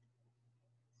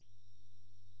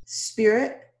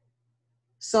 spirit,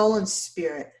 soul and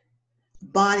spirit,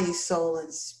 body, soul,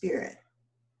 and spirit.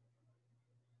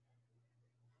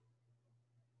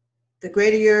 The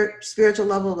greater your spiritual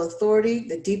level of authority,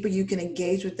 the deeper you can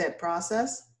engage with that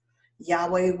process.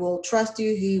 Yahweh will trust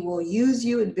you. He will use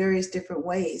you in various different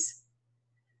ways.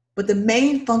 But the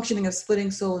main functioning of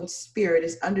splitting soul and spirit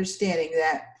is understanding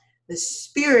that the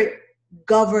spirit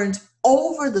governs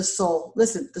over the soul.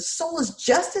 Listen, the soul is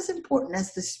just as important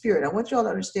as the spirit. I want you all to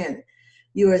understand.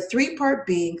 You are a three-part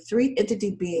being,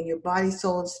 three-entity being, your body,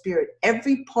 soul, and spirit.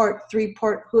 Every part,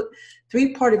 three-part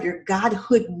of your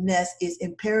godhoodness is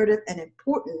imperative and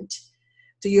important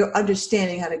to your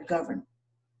understanding how to govern.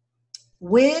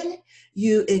 When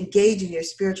you engage in your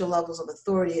spiritual levels of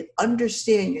authority and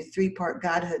understand your three-part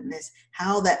godhoodness,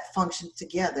 how that functions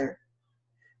together,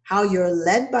 how you're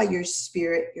led by your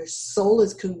spirit, your soul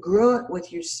is congruent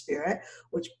with your spirit,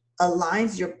 which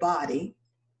aligns your body,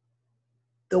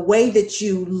 the way that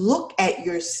you look at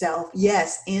yourself,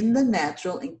 yes, in the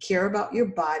natural, and care about your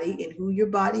body and who your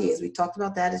body is. We talked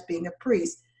about that as being a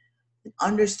priest, and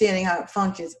understanding how it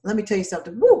functions. Let me tell you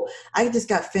something. Woo! I just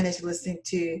got finished listening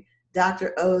to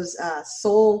Dr. O's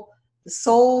the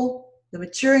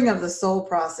maturing of the soul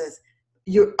process.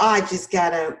 I just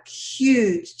got a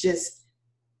huge,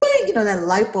 that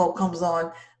light bulb comes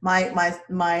on.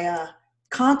 My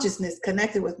consciousness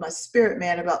connected with my spirit,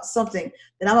 man, about something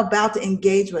that I'm about to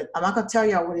engage with. I'm not going to tell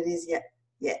y'all what it is yet,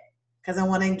 because I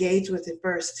want to engage with it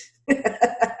first.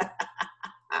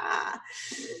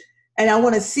 And I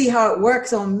want to see how it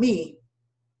works on me.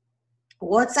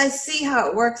 Once I see how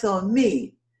it works on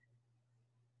me,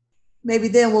 maybe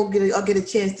then I'll get a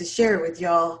chance to share it with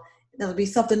y'all. That'll be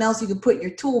something else you can put in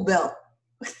your tool belt.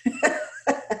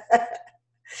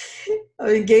 Of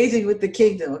engaging with the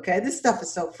kingdom, okay? This stuff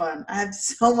is so fun. I have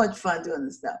so much fun doing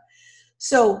this stuff.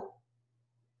 So,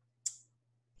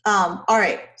 all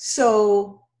right.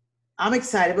 So I'm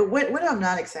excited, but when I'm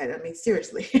not excited, I mean,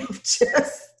 seriously, I'm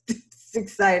just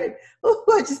excited.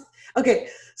 Okay,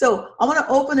 so I want to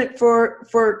open it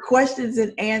for questions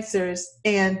and answers,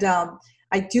 and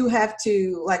I do have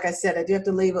to, like I said, I do have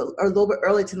to leave a little bit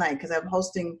early tonight because I'm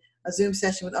hosting a Zoom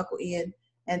session with Uncle Ian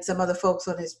and some other folks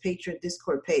on his Patreon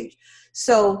Discord page.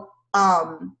 So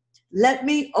let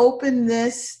me open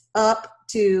this up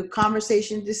to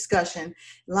conversation discussion.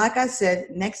 Like I said,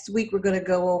 next week we're going to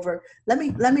go over. Let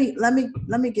me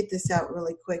get this out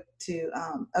really quick too.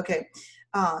 Okay,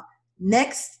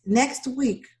 next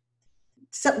week.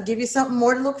 Give you something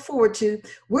more to look forward to.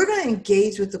 We're going to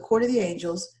engage with the court of the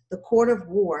angels, the court of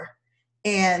war,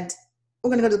 and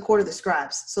we're going to go to the court of the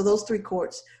scribes. So those three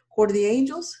courts: court of the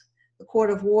angels, the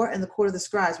court of war, and the court of the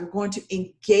scribes. We're going to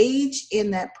engage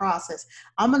in that process.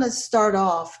 I'm going to start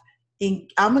off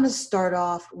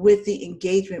with the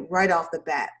engagement right off the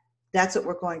bat. That's what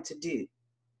we're going to do.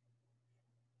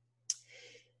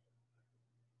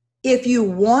 If you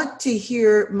want to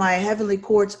hear my Heavenly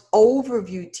Courts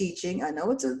overview teaching, I know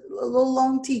it's a little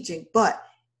long teaching, but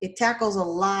it tackles a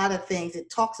lot of things. It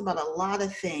talks about a lot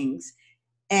of things,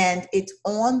 and it's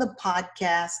on the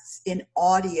podcasts in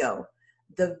audio.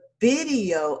 The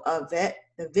video of it,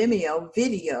 the Vimeo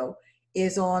video,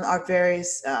 is on our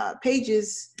various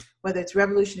pages, whether it's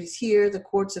Revolution is Here, the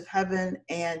Courts of Heaven,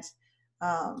 and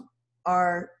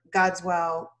our God's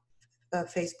Wow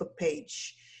Facebook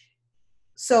page.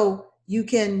 So you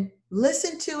can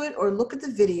listen to it or look at the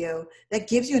video that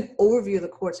gives you an overview of the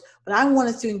courts. But I want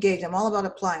us to engage. I'm all about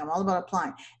applying.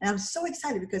 And I'm so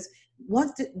excited because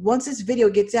once this video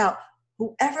gets out,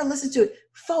 whoever listens to it,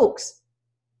 folks,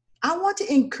 I want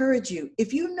to encourage you.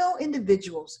 If you know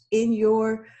individuals in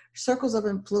your circles of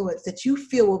influence that you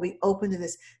feel will be open to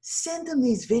this, send them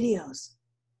these videos.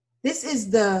 This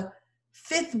is the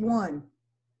 5th one.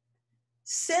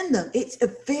 Send them. It's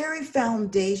a very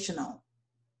foundational.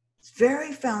 It's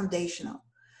very foundational.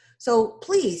 So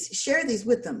please share these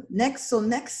with them. Next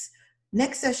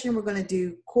session, we're going to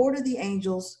do court of the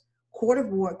angels, court of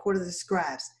war, court of the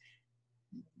scribes.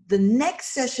 The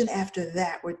next session after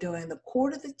that, we're doing the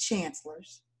court of the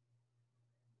chancellors,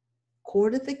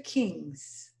 court of the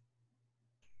kings,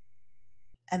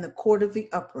 and the court of the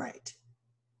upright.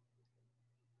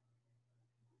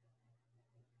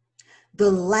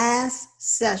 The last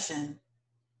session,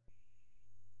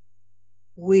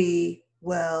 we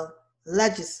will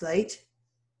legislate.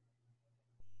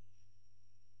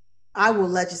 I will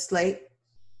legislate.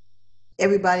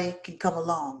 Everybody can come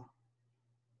along.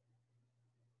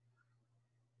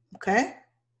 Okay?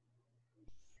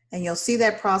 And you'll see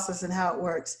that process and how it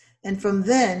works. And from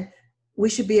then, we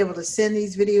should be able to send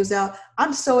these videos out.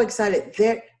 I'm so excited.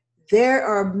 There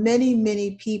are many,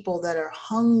 many people that are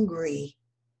hungry.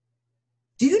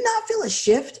 Do you not feel a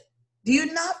shift? Do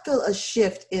you not feel a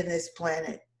shift in this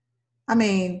planet? I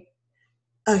mean,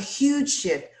 a huge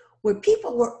shift where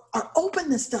people are open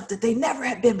to stuff that they never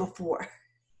had been before.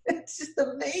 It's just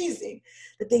amazing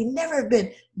that they never have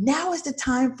been. Now is the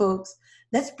time, folks.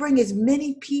 Let's bring as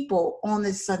many people on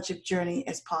this sonship journey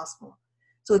as possible.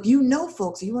 So if you know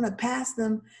folks, you want to pass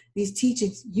them these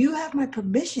teachings, you have my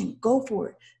permission. Go for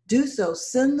it. Do so.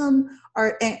 Send them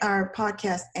our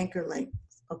podcast anchor link.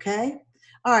 Okay?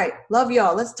 All right. Love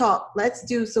y'all. Let's talk. Let's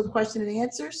do some question and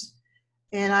answers.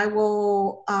 And I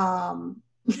will, I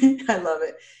love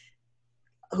it.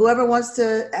 Whoever wants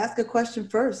to ask a question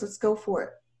first, let's go for it.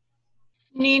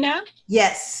 Nina?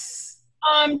 Yes.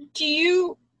 Do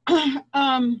you,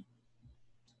 can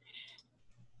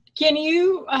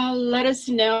you let us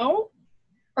know,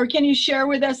 or can you share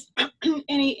with us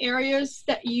any areas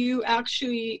that you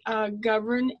actually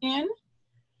govern in?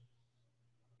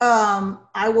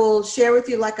 I will share with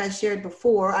you like I shared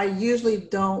before. I usually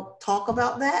don't talk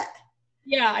about that.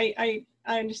 Yeah, I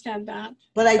understand that.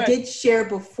 But I did share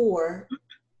before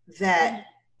that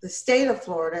the state of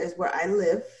Florida is where I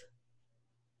live,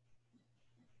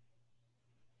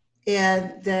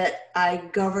 and that I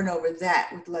govern over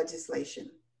that with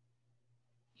legislation.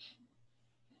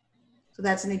 So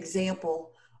that's an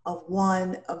example of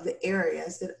one of the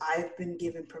areas that I've been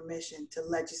given permission to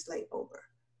legislate over.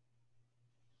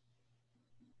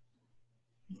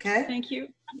 Okay? Thank you.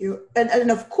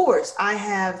 And of course, I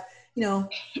have,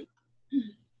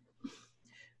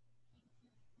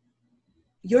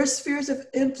 your spheres of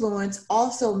influence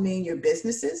also mean your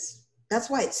businesses.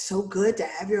 That's why it's so good to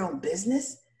have your own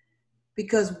business,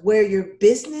 because where your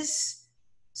business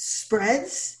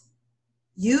spreads,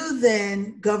 you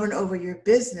then govern over your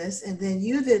business, and then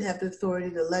you then have the authority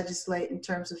to legislate in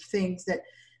terms of things that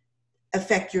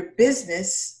affect your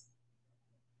business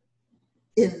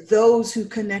in those who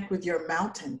connect with your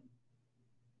mountain.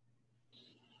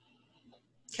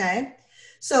 Okay?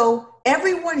 So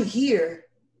everyone here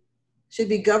should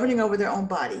be governing over their own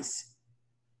bodies.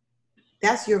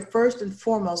 That's your first and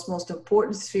foremost, most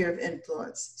important sphere of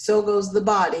influence. So goes the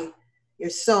body, your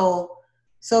soul,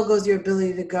 so goes your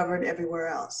ability to govern everywhere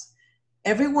else.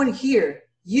 Everyone here,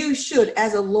 you should,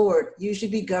 as a Lord, you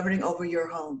should be governing over your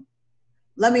home.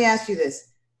 Let me ask you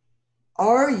this.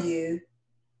 Are you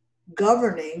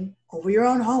governing over your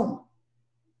own home?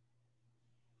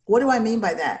 What do I mean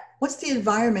by that? What's the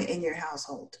environment in your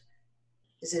household?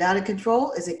 Is it out of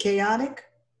control? Is it chaotic?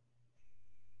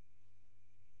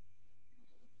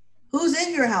 Who's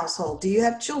in your household? Do you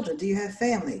have children? Do you have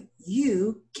family?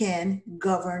 You can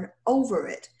govern over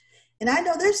it. And I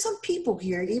know there's some people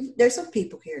here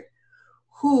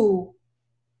who,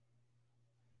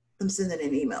 I'm sending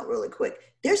an email really quick.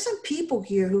 There's some people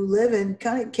here who live in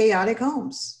kind of chaotic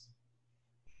homes.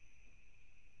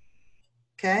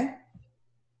 Okay?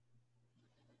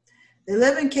 They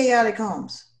live in chaotic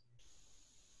homes.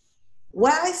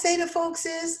 What I say to folks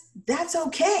is, that's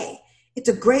okay. It's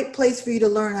a great place for you to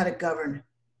learn how to govern.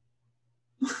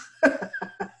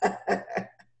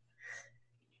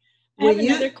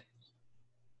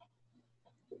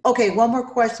 Okay, one more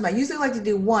question. I usually like to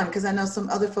do one because I know some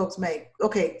other folks may.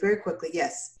 Okay, very quickly,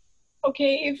 yes.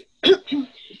 Okay,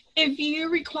 if you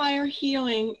require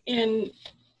healing in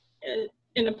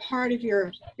a part of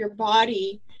your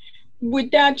body,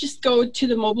 would that just go to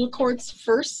the mobile courts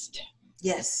first?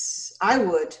 Yes, I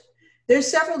would. There's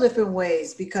several different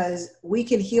ways because we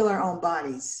can heal our own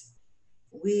bodies.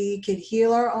 We can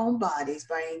heal our own bodies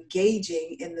by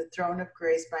engaging in the throne of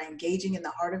grace, by engaging in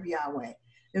the heart of Yahweh.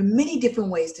 There are many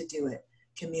different ways to do it.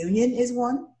 Communion is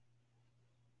one.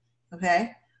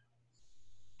 Okay?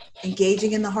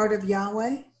 Engaging in the heart of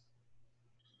Yahweh.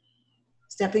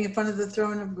 Stepping in front of the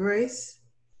throne of grace.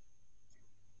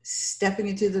 Stepping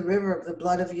into the river of the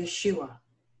blood of Yeshua.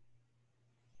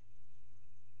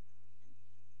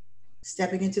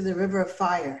 Stepping into the river of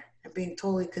fire and being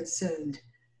totally consumed.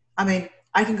 I mean,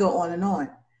 I can go on and on.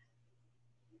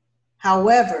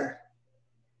 However,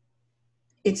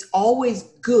 it's always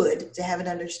good to have an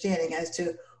understanding as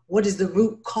to what is the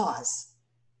root cause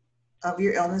of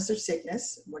your illness or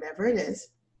sickness, whatever it is.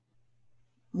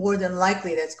 More than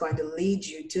likely, that's going to lead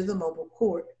you to the mobile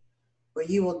court, where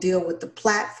you will deal with the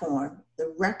platform,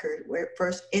 the record, where it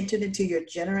first entered into your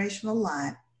generational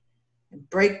line, and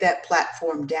break that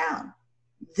platform down.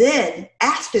 Then,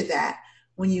 after that,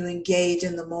 when you engage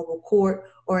in the mobile court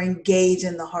or engage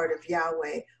in the heart of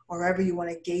Yahweh, or wherever you want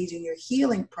to engage in your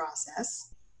healing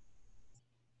process,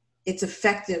 it's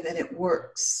effective and it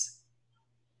works.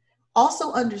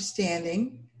 Also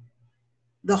understanding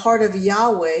the heart of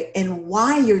Yahweh and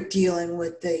why you're dealing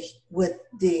with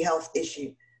the health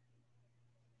issue.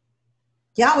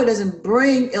 Yahweh doesn't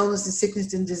bring illness and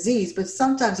sickness and disease, but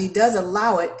sometimes he does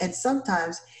allow it, and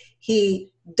sometimes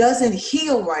he doesn't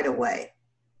heal right away.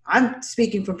 I'm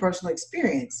speaking from personal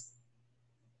experience.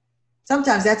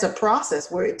 Sometimes that's a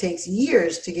process where it takes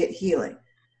years to get healing.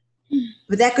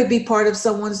 But that could be part of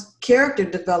someone's character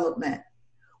development.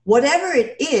 Whatever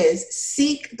it is,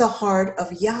 seek the heart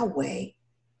of Yahweh.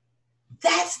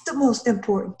 That's the most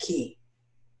important key.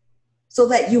 So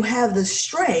that you have the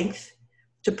strength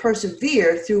to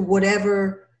persevere through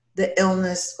whatever the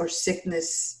illness or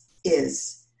sickness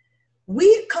is.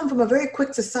 We come from a very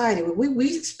quick society where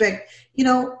we expect,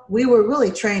 we were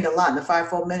really trained a lot in the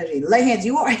fivefold ministry. Lay hands,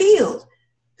 you are healed.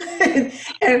 And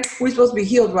we're supposed to be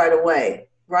healed right away,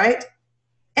 right?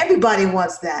 Everybody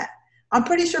wants that. I'm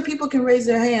pretty sure people can raise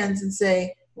their hands and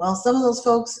say, well, some of those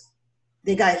folks,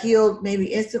 they got healed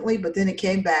maybe instantly, but then it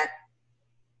came back.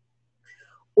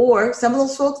 Or some of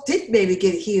those folks did maybe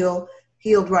get healed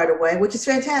right away, which is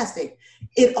fantastic.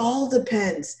 It all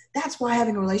depends. That's why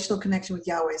having a relational connection with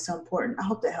Yahweh is so important. I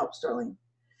hope that helps, Sterling.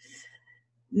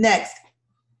 Next.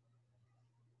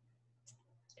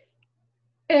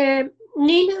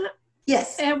 Nina?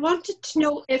 Yes. I wanted to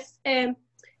know if,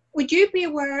 would you be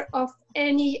aware of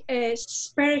any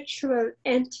spiritual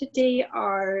entity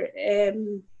or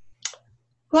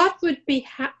what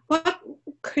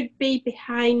could be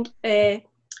behind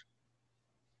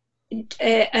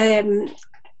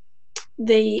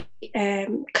the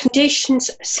conditions,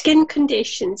 skin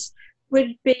conditions?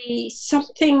 Would it be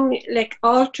something like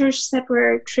altars that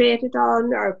were traded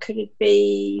on, or could it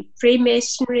be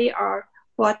Freemasonry, or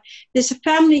what? There's a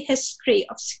family history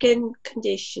of skin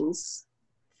conditions.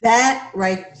 That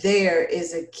right there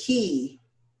is a key.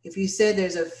 If you said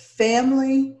there's a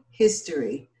family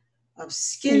history of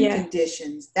skin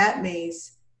conditions, that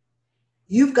means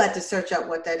you've got to search out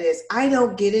what that is. I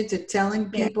don't get into telling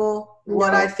people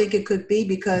what I think it could be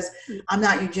because I'm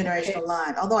not your generational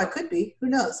line. Although I could be, who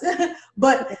knows?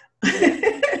 But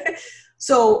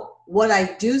So what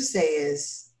I do say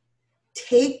is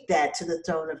take that to the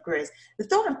throne of grace. The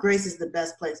throne of grace is the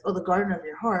best place, or the garden of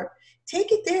your heart.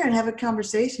 Take it there and have a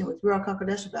conversation with Ruach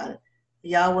HaKodesh about it,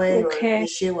 Yahweh or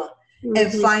Yeshua,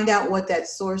 and find out what that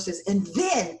source is. And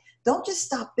then don't just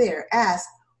stop there. Ask,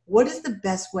 what is the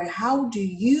best way? How do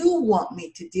you want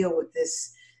me to deal with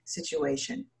this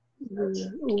situation?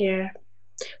 Yeah.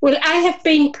 Well, I have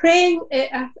been praying.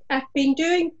 I've been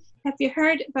doing. Have you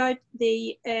heard about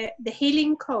the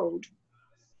healing code?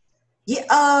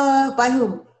 Yeah. By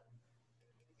whom?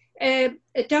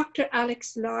 Dr.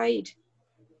 Alex Lloyd.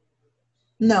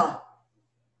 No.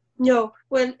 No.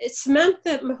 Well,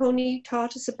 Samantha Mahoney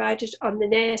taught us about it on the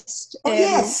Nest. Oh,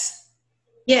 yes.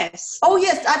 Yes. Oh,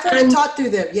 yes. I've heard it taught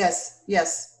through them. Yes.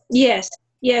 Yes. Yes.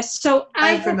 Yes. So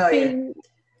I'm familiar.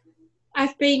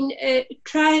 I've been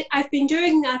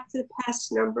doing that for the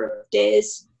past number of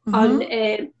days on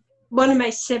one of my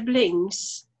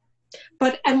siblings,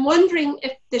 but I'm wondering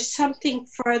if there's something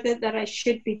further that I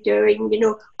should be doing,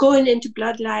 going into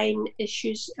bloodline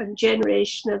issues and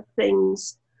generational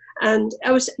things. And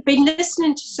been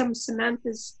listening to some of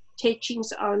Samantha's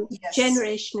teachings on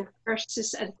generational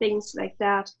curses and things like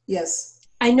that. Yes.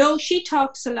 I know she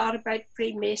talks a lot about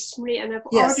Freemasonry, and I've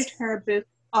ordered her book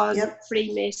on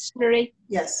Freemasonry,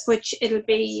 which it'll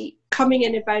be coming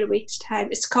in about a week's time.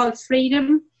 It's called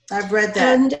Freedom. I've read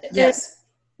that. And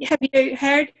have you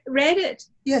read it?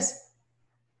 Yes.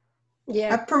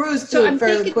 Yeah. I've perused through it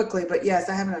fairly quickly, but yes,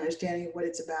 I have an understanding of what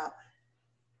it's about.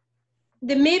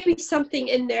 There may be something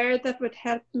in there that would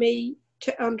help me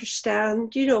to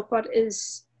understand,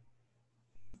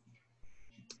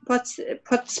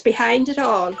 what's behind it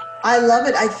all. I love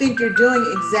it. I think you're doing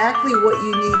exactly what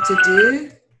you need to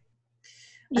do.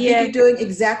 I think you're doing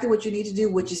exactly what you need to do,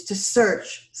 which is to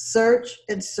search.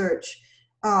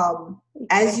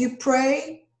 As you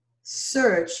pray,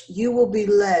 search, you will be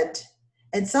led.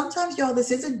 And sometimes, y'all,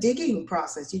 this is a digging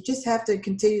process. You just have to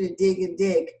continue to dig and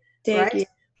dig, right? Yeah.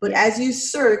 But as you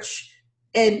search,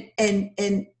 and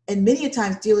many a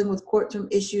times dealing with courtroom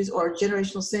issues or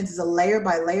generational sins is a layer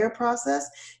by layer process.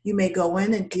 You may go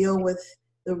in and deal with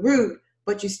the root,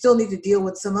 but you still need to deal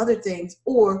with some other things,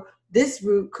 or this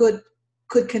root could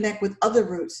connect with other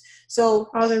roots.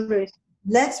 So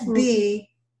let's be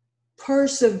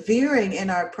persevering in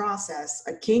our process.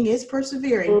 A king is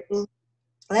persevering.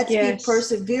 Let's be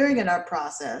persevering in our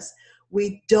process.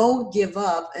 We don't give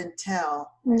up until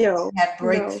we have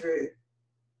breakthrough.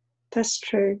 That's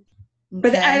true. Okay.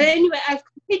 But anyway, I'll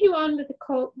continue on with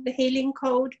the healing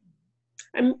code.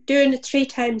 I'm doing it 3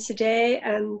 times a day,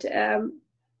 and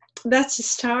that's a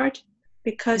start,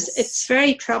 because it's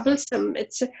very troublesome.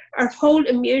 Our whole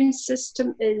immune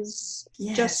system is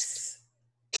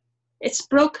it's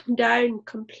broken down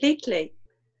completely.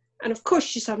 And of course,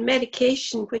 she's on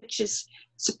medication, which is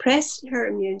suppressing her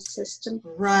immune system.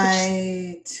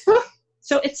 Right.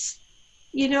 So it's,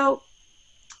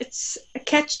 it's a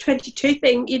catch-22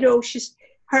 thing.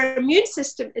 Her immune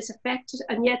system is affected,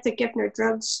 and yet they're giving her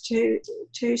drugs to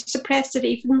suppress it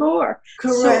even more.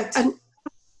 Correct. So, and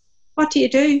what do you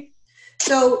do?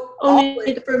 So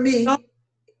for me,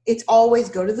 it's always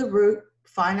go to the root,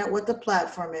 find out what the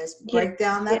platform is, break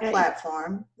down that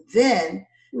platform, then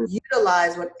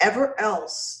utilize whatever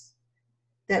else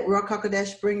that Ruach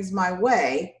HaKodesh brings my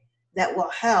way that will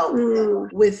help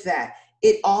with that.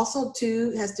 It also,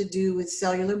 too, has to do with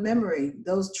cellular memory,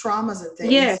 those traumas and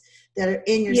things that are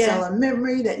in your cellular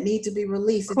memory that need to be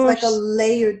released. It's like a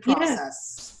layered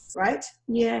process, right?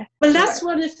 Yeah. Well, that's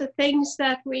one of the things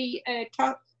that we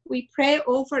pray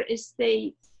over, is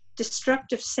the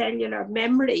destructive cellular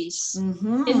memories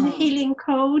in the healing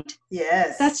code.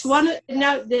 Yes. That's one of,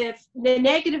 now the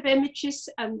negative images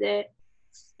and the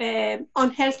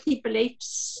unhealthy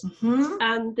beliefs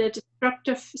and the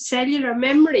destructive cellular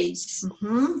memories.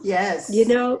 Yes. Yes,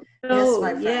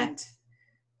 my friend.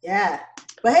 Yeah.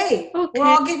 But hey, we're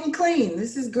all getting clean.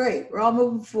 This is great. We're all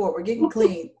moving forward. We're getting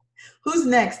clean. Who's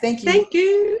next? Thank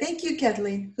you. Thank you,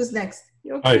 Kathleen. Who's next?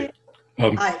 Okay.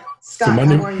 Hi, Scott.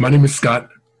 So my name is Scott.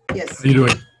 Yes. How you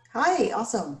doing? Hi.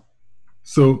 Awesome.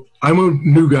 So I'm a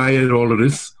new guy at all of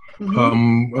this.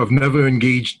 I've never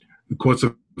engaged the courts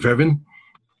of heaven.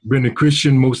 Been a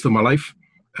Christian most of my life.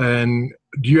 And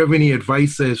do you have any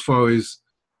advice as far as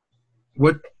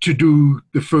what to do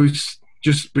the first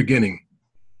beginning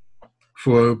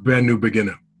for a brand new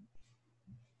beginner?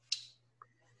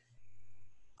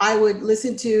 I would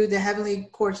listen to the Heavenly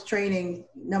Courts training,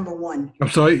 number 1. I'm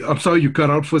sorry, you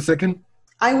cut out for a second.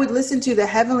 I would listen to the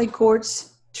Heavenly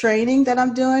Courts training that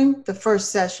I'm doing, the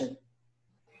first session.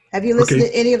 Have you listened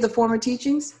to any of the former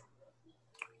teachings?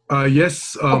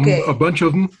 Yes, a bunch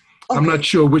of them. I'm not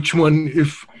sure which one,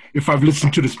 if I've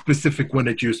listened to the specific one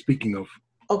that you're speaking of.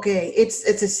 Okay,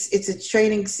 it's a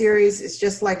training series. It's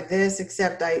just like this,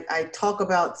 except I talk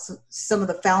about some of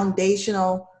the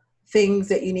foundational things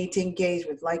that you need to engage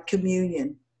with, like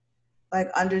communion, like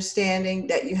understanding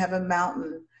that you have a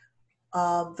mountain,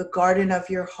 the garden of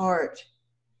your heart,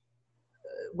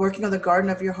 working on the garden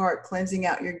of your heart, cleansing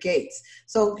out your gates.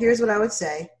 So here's what I would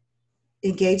say: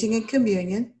 engaging in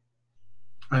communion.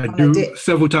 I do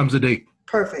several times a day.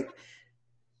 Perfect.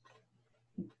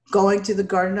 Going to the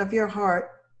garden of your heart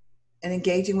and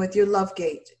engaging with your love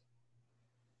gate.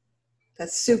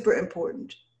 That's super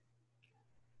important.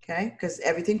 Okay? Because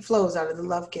everything flows out of the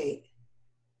love gate.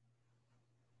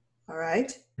 All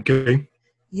right? Okay.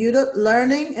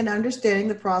 Learning and understanding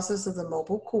the process of the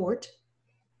mobile court,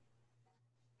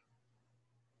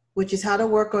 which is how to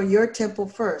work on your temple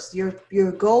first.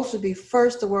 Your goal should be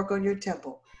first to work on your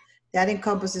temple. That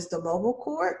encompasses the mobile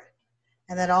court,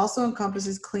 and that also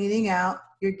encompasses cleaning out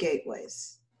your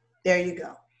gateways. There you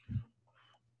go.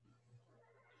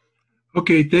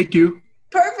 Okay, thank you.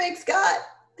 Perfect, Scott.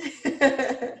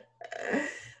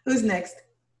 Who's next?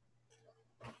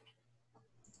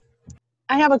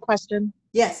 I have a question.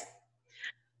 Yes.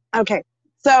 Okay,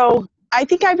 so I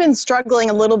think I've been struggling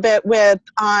a little bit with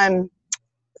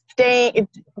staying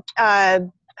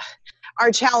our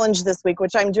challenge this week,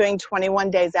 which I'm doing 21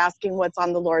 days asking what's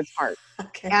on the Lord's heart.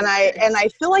 Okay. And I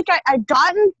feel like I've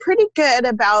gotten pretty good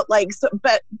about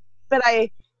but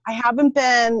I haven't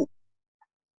been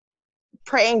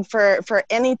praying for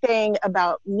anything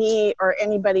about me or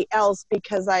anybody else,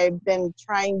 because I've been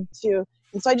trying to,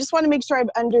 and so I just want to make sure I've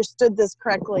understood this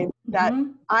correctly, that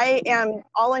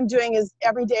all I'm doing is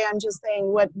every day I'm just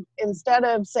saying instead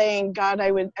of saying, God,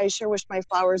 I sure wish my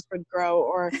flowers would grow,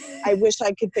 or I wish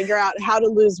I could figure out how to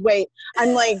lose weight.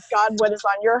 I'm like, God, what is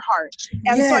on your heart?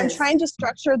 And so I'm trying to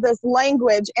structure this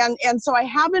language, and so I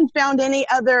haven't found any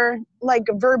other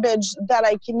verbiage that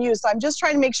I can use. So I'm just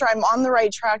trying to make sure I'm on the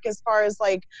right track as far as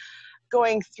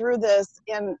going through this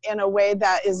in a way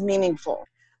that is meaningful.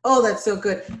 Oh, that's so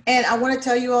good. And I want to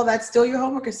tell you all, that's still your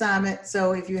homework assignment.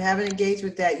 So if you haven't engaged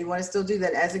with that, you want to still do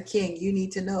that. As a king, you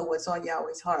need to know what's on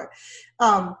Yahweh's heart.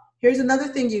 Here's another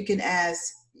thing you can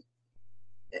ask.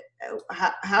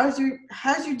 How's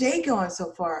your day going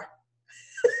so far?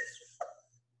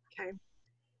 Okay.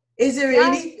 Is there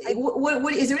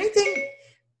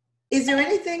is there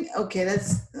anything? Okay,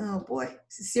 oh boy.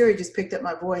 Siri just picked up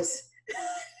my voice.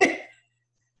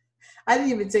 I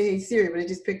didn't even say, hey Siri, but it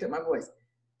just picked up my voice.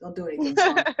 Don't do anything.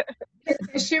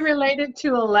 Is she related to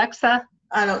Alexa?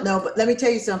 I don't know, but let me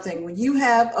tell you something. When you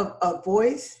have a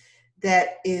voice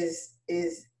that is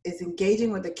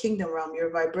engaging with the kingdom realm,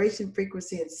 your vibration,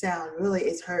 frequency, and sound really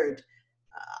is heard.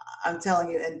 I'm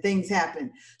telling you, and things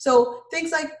happen. So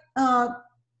things like,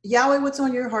 Yahweh, what's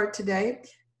on your heart today?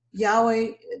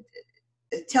 Yahweh,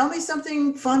 tell me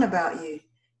something fun about you.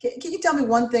 Can you tell me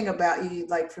one thing about you you'd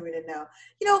like for me to know?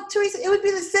 Teresa, it would be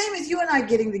the same as you and I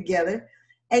getting together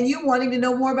and you wanting to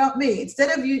know more about me.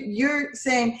 Instead of you're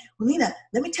saying, well, Nina,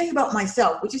 let me tell you about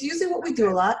myself, which is usually what we do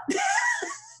a lot.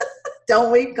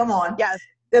 Don't we? Come on. Yes.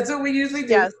 That's what we usually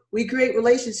do. Yes. We create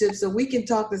relationships so we can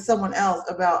talk to someone else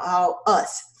about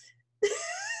us.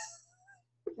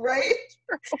 Right?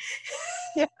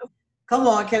 Yeah. Come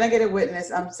on. Can I get a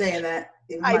witness? I'm saying that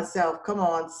myself. Come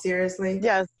on. Seriously?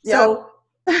 Yes. So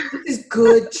this is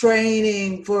good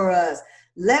training for us.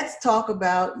 Let's talk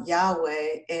about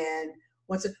Yahweh and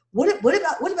what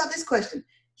about this question?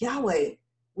 Yahweh,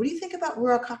 what do you think about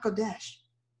Ruach HaKodesh?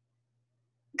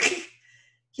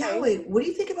 Yahweh, what do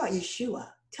you think about Yeshua?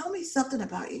 Tell me something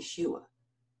about Yeshua.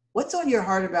 What's on your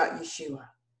heart about Yeshua?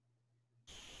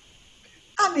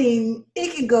 I mean,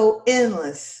 it can go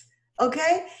endless.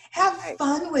 Okay? Have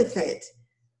fun with it.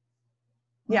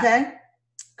 Okay? Yeah.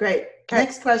 Great. Okay.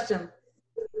 Next question.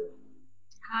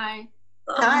 Hi.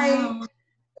 Hi.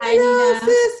 Hi, Nina.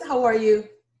 Sis. How are you?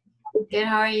 Good.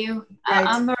 How are you? Right.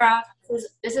 I'm Barak.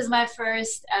 This is my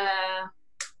first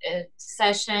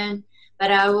session,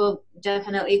 but I will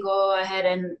definitely go ahead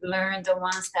and learn the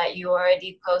ones that you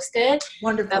already posted.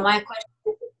 Wonderful. But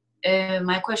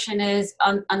my question is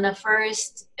on the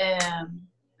first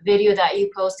video that you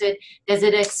posted, does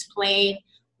it explain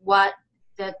what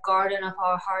the garden of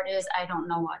our heart is? I don't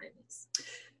know what it is.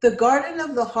 The garden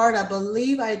of the heart, I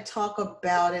believe I talk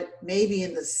about it maybe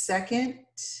in the second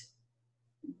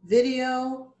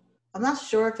video. I'm not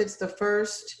sure if it's the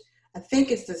first. I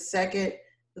think it's the second.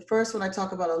 The first one I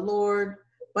talk about a Lord.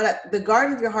 But the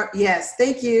garden of your heart, yes,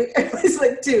 thank you. It's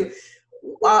like two.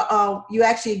 You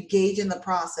actually engage in the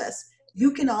process.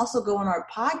 You can also go on our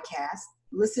podcast,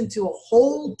 listen to a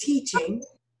whole teaching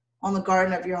on the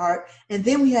garden of your heart. And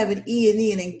then we have an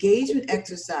E&E, an engagement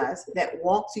exercise that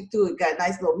walks you through it. Got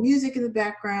nice little music in the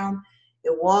background.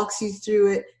 It walks you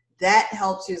through it. That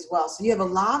helps you as well. So you have a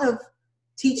lot of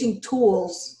teaching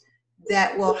tools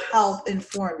that will help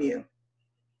inform you.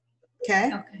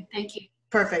 Okay? Okay, thank you.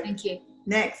 Perfect. Thank you.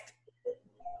 Next.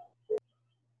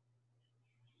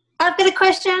 I've got a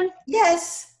question.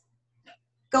 Yes.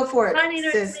 Go for it, Hi,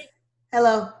 Nina. sis.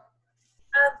 Hello.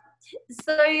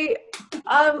 So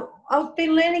I've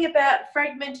been learning about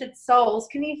fragmented souls.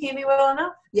 Can you hear me well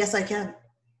enough? Yes, I can.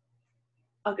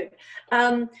 Okay.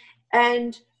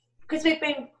 And because we've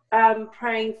been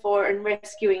praying for and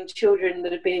rescuing children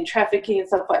that have been in trafficking and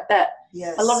stuff like that,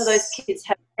 Yes. a lot of those kids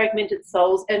have fragmented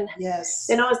souls. And Yes.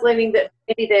 then I was learning that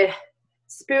maybe their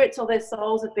spirits or their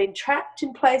souls have been trapped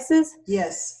in places.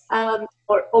 Yes. Or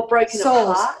broken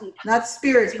Souls, apart. not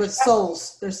spirits, but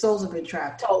souls. Their souls have been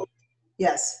trapped. Souls.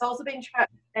 Yes. Souls have been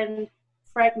trapped and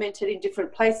fragmented in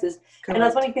different places. Correct. And I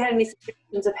was wondering if you had any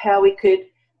suggestions of how we could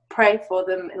pray for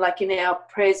them, like in our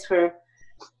prayers for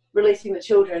releasing the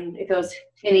children, if there was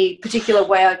any particular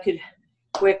way I could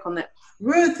work on that.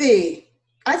 Ruthie,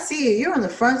 I see you. You're on the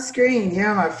front screen. You're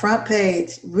on my front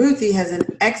page. Ruthie has an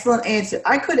excellent answer.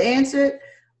 I could answer it,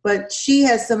 but she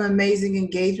has some amazing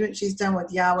engagement she's done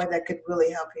with Yahweh that could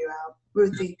really help you out.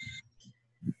 Ruthie.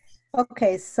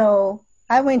 Okay, so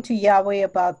I went to Yahweh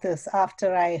about this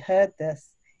after I heard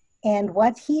this. And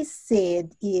what he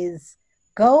said is,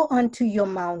 go onto your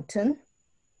mountain,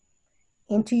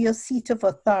 into your seat of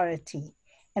authority.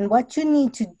 And what you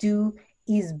need to do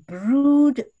is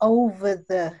brood over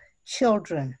the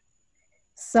children.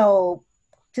 So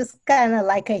just kind of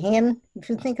like a hen, if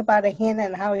you think about a hen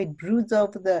and how it broods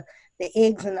over the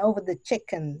eggs and over the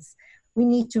chickens, we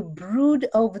need to brood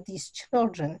over these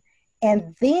children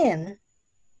and then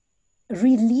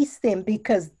release them,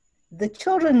 because the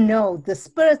children know, the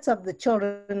spirits of the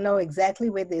children know exactly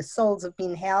where their souls have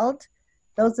been held,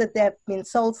 those that have been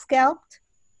soul scalped.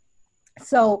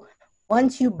 So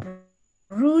once you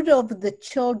brood over the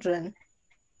children,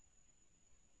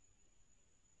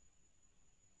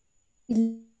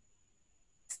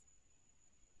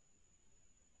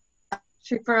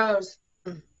 She froze.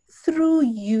 through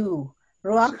you,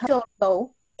 Ruach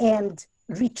go and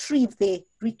retrieve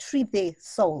their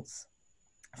souls.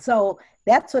 So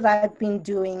that's what I've been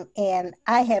doing, and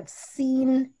I have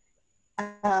seen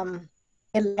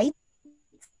lights.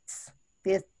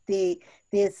 The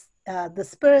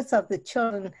spirits of the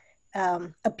children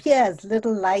appear as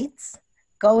little lights,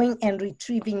 going and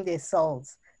retrieving their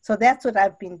souls. So that's what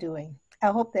I've been doing. I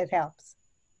hope that helps.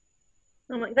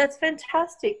 Oh my, that's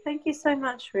fantastic. Thank you so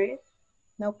much, Ruth.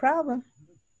 No problem.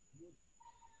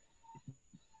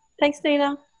 Thanks,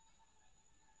 Nina.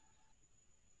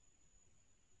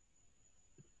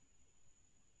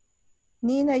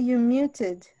 Nina, you're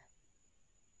muted.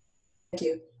 Thank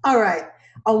you. All right.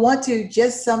 I want to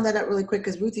just sum that up really quick,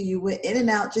 because Ruthie, you went in and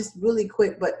out just really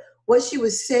quick. But what she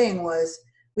was saying was,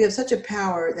 we have such a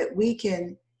power that we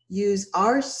can use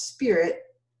our spirit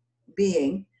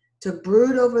being to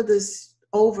brood over this,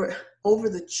 over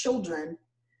the children,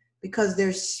 because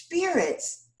their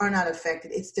spirits are not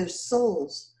affected. It's their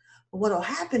souls. But what will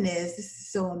happen is, this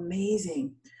is so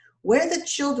amazing. Where the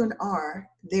children are,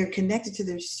 they're connected to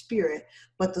their spirit,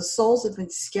 but the souls have been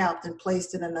scalped and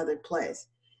placed in another place.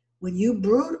 When you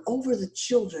brood over the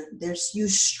children, you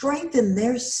strengthen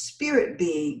their spirit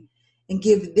being and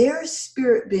give their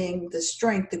spirit being the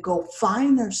strength to go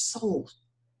find their souls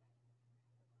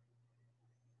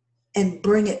and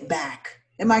bring it back.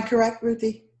 Am I correct,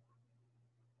 Ruthie?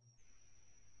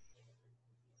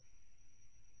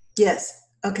 Yes.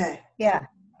 Okay. Yeah,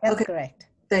 that's okay. Correct.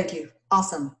 Thank you.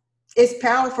 Awesome. It's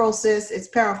powerful, sis. It's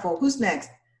powerful. Who's next?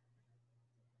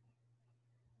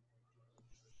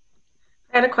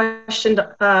 I had a question,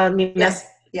 Nina.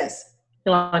 Yes.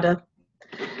 Yolanda.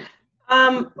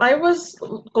 I was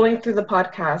going through the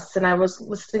podcast and I was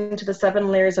listening to the 7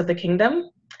 layers of the kingdom.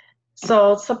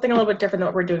 So something a little bit different than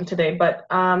what we're doing today, but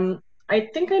I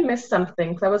think I missed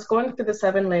something. So I was going through the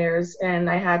 7 layers and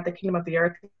I had the kingdom of the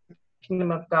earth,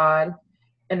 kingdom of God,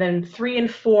 and then 3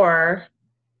 and 4,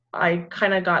 I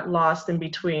kind of got lost in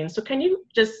between. So can you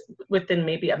just, within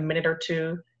maybe a minute or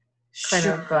two, kind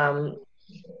of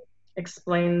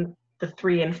explain the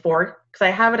 3 and 4? Because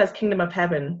I have it as kingdom of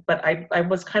heaven, but I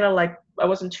was kind of like, I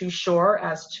wasn't too sure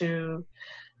as to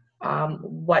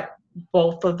what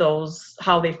both of those,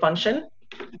 how they function.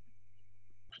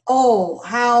 Oh,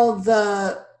 how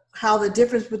the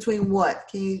difference between what?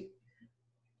 Can you?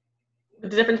 The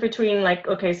difference between, like,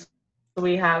 okay, so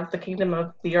we have the kingdom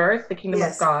of the earth, the kingdom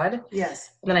of God.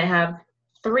 Yes. And then I have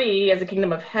 3 as a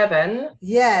kingdom of heaven.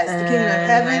 Yes, the kingdom of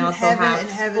And I heaven, also heaven, have and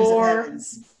heavens 4. of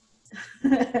heavens.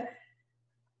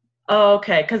 Oh,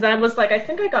 okay, because I was like, I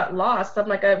think I got lost. I'm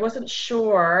like, I wasn't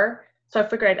sure. So I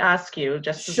figured I'd ask you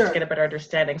just to Sure. get a better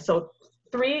understanding. So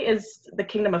 3 is the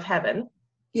kingdom of heaven.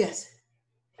 Yes.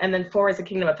 And then 4 is the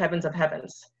kingdom of heavens of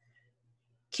heavens.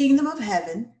 Kingdom of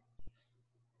heaven,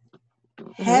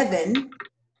 heaven,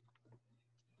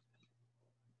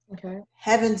 Okay.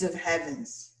 heavens of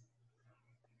heavens,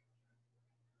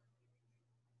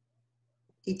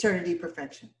 eternity,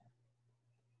 perfection.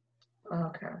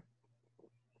 Okay.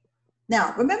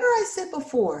 Now, remember I said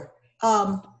before,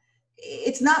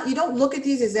 it's not, you don't look at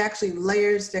these as actually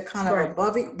layers. They're kind of Right.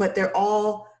 above it, but they're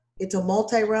all, it's a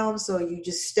multi-realm. So you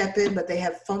just step in, but they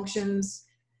have functions.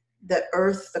 The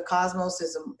earth, the cosmos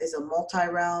is a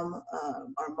multi-realm,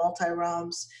 or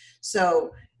multi-realms.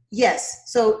 So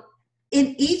yes, so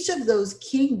in each of those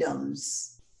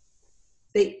kingdoms,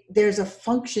 there's a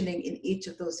functioning in each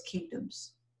of those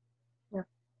kingdoms. Yeah.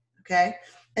 Okay.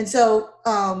 And so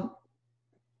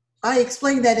I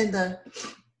explained that in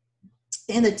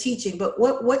the teaching, but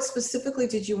what specifically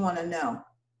did you want to know?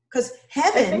 Because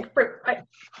heaven. I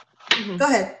think Go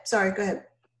ahead. Sorry, go ahead.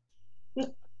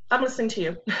 I'm listening to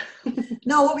you.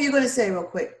 No, what were you going to say real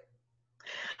quick?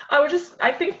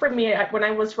 I think for me, when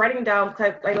I was writing down,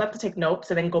 I love to take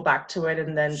notes and then go back to it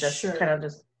and then just Sure. kind of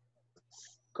just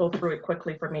go through it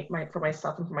quickly for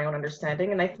myself and for my own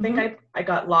understanding. And I think I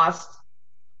got lost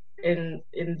in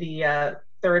the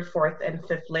 3rd, 4th, and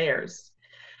 5th layers.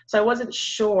 So I wasn't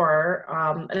sure,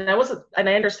 and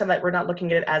I understand that we're not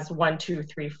looking at it as 1, 2,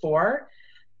 3, 4,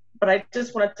 but I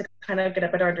just wanted to kind of get a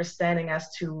better understanding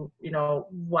as to, you know,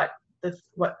 what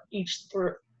each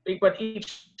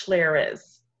layer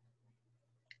is.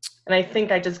 And I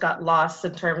think I just got lost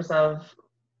in terms of,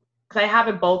 because I have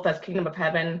it both as kingdom of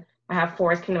heaven. I have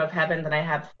 4 as kingdom of heaven, and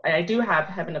I do have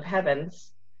heaven of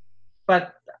heavens,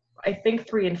 but I think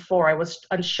 3 and 4, I was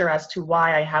unsure as to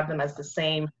why I have them as the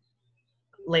same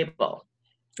label.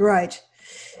 Right.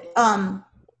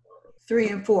 3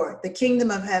 and 4, the kingdom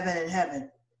of heaven and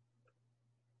heaven.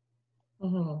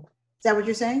 Mm-hmm. Is that what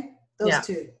you're saying? Those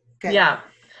two. Okay. Yeah.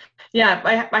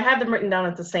 I have them written down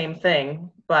as the same thing,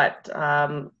 but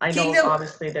I know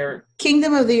obviously they're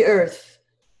kingdom of the earth.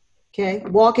 Okay.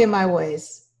 Walk in my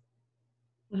ways.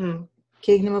 Mm-hmm.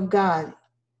 Kingdom of God.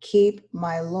 Keep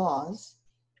my laws.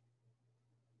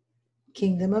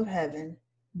 Kingdom of heaven.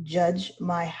 Judge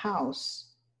my house.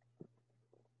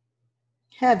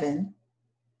 Heaven.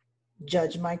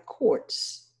 Judge my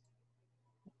courts.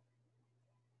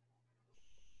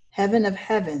 Heaven of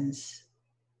heavens.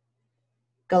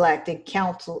 Galactic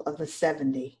Council of the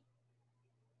 70.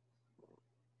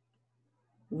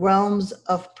 Realms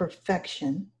of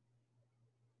perfection.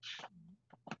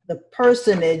 The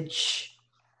personage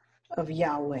of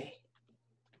Yahweh.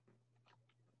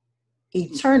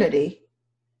 Eternity.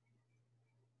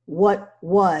 What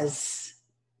was,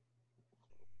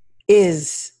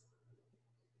 is,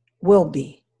 will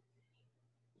be.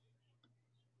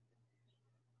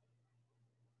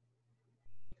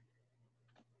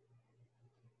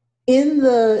 In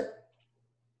the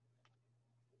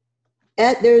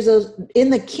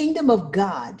kingdom of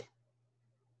God,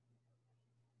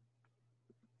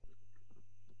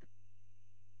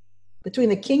 between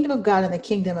the kingdom of God and the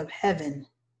kingdom of heaven,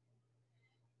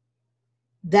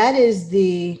 that is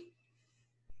the,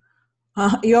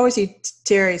 you always see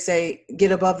Terry say,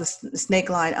 get above the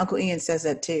snake line. Uncle Ian says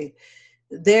that too.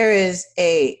 There is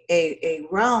a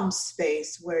realm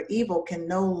space where evil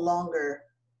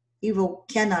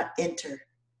cannot enter.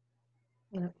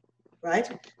 Yeah.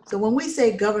 Right? So when we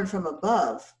say govern from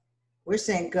above, we're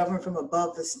saying govern from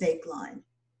above the snake line.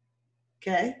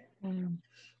 Okay? Mm.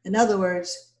 In other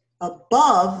words,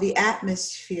 above the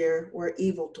atmosphere where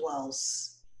evil dwells.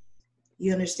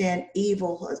 You understand,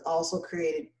 evil has also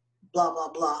created blah, blah,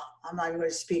 blah. I'm not even going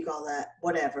to speak all that,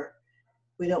 whatever.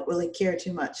 We don't really care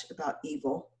too much about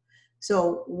evil.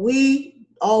 So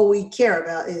all we care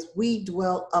about is we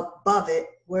dwell above it,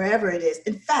 wherever it is.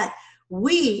 In fact,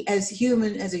 we as a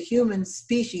human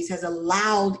species has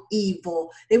allowed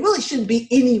evil. It really shouldn't be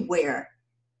anywhere.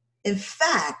 In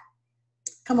fact,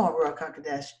 come on, Ruach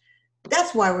HaKodesh.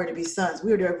 That's why we're to be sons.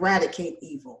 We're to eradicate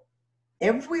evil.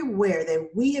 Everywhere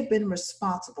that we have been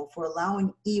responsible for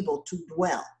allowing evil to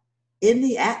dwell in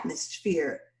the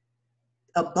atmosphere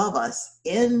above us,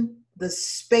 in the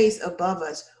space above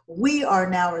us, we are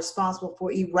now responsible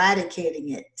for eradicating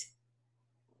it.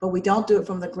 But we don't do it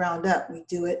from the ground up. We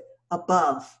do it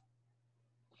above,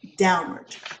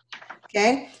 downward.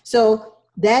 Okay? So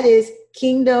that is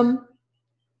kingdom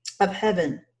of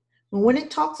heaven. When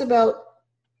it talks about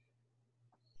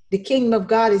The kingdom of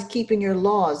God is keeping your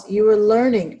laws. You are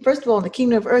learning, first of all, in the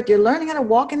kingdom of earth, you're learning how to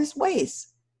walk in his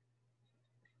ways.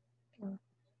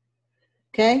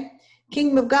 Okay?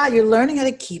 Kingdom of God, you're learning how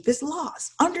to keep his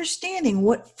laws, understanding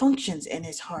what functions in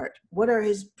his heart. What are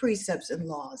his precepts and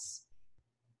laws?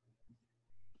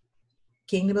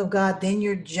 Kingdom of God, then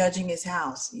you're judging his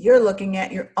house. You're looking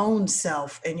at your own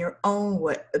self and your own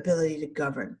ability to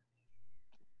govern.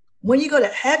 When you go to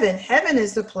heaven, heaven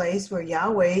is the place where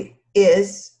Yahweh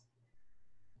is,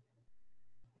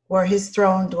 where his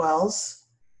throne dwells,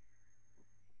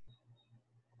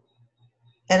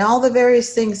 and all the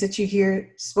various things that you hear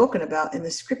spoken about in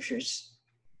the scriptures.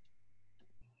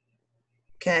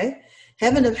 Okay?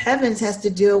 Heaven of heavens has to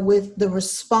deal with the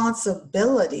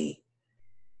responsibility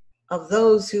of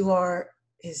those who are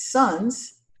his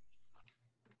sons,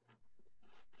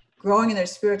 growing in their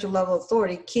spiritual level of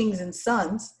authority, kings and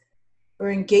sons, who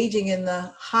are engaging in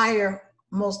the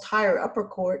most higher upper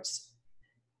courts,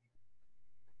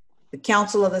 the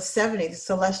council of the 70, the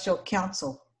celestial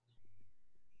council.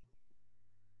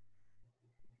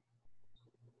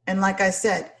 And like I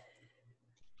said,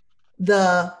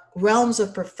 the realms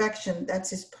of perfection,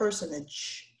 that's his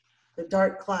personage, the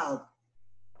dark cloud,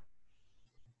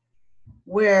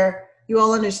 where you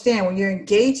all understand when you're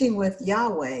engaging with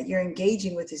Yahweh, you're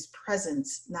engaging with his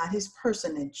presence, not his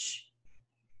personage.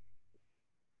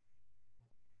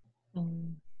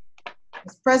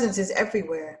 His presence is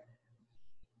everywhere.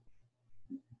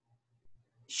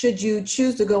 Should you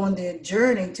choose to go on the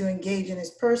journey to engage in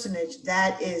his personage,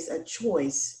 that is a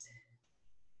choice.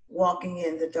 Walking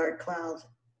in the dark cloud,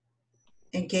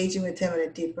 engaging with him at a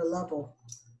deeper level.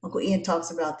 Uncle Ian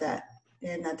talks about that.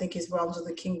 And I think his Realms of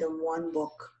the Kingdom 1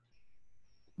 book.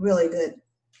 Really good.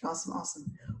 Awesome,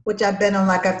 awesome. Which I've been on,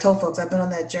 like I've told folks, I've been on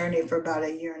that journey for about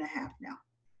 1.5 years now.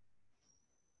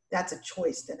 That's a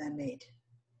choice that I made.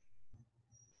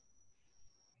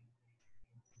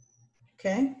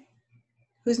 Okay.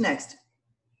 Who's next?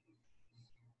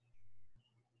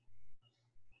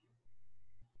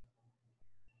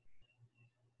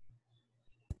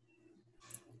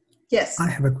 Yes. I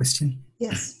have a question.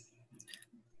 Yes.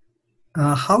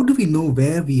 How do we know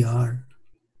where we are?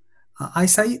 I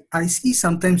see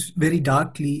sometimes very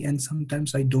darkly, and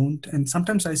sometimes I don't, and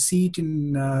sometimes I see it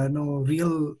in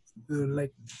real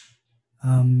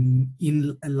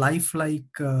in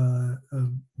lifelike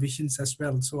visions as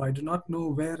well. So I do not know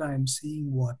where I am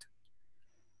seeing what.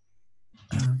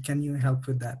 Can you help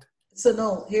with that? So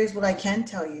no, here's what I can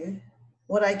tell you.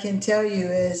 What I can tell you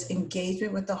is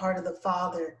engagement with the heart of the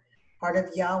Father, heart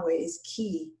of Yahweh is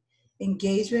key.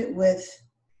 Engagement with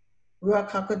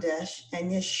Ruach HaKodesh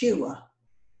and Yeshua.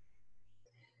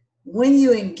 When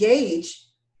you engage,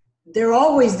 they're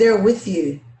always there with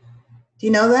you. Do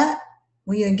you know that?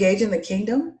 When you engage in the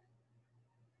kingdom?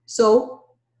 So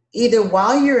either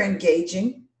while you're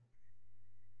engaging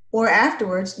or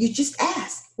afterwards, you just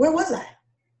ask, where was I?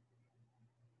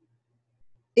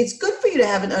 It's good for you to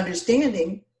have an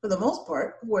understanding, for the most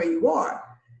part, of where you are.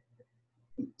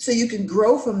 So you can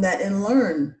grow from that and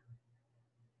learn.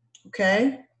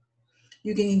 Okay?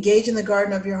 You can engage in the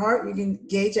garden of your heart. You can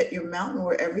engage at your mountain,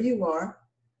 wherever you are.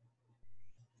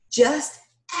 Just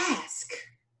ask.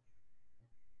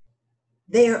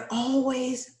 They are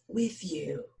always with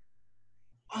you.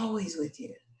 Always with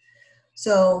you.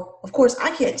 So, of course,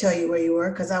 I can't tell you where you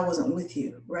were because I wasn't with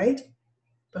you, right?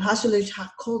 But Hashalish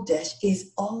HaKodesh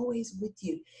is always with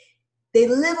you. They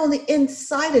live on the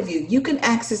inside of you. You can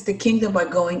access the kingdom by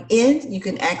going in. You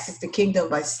can access the kingdom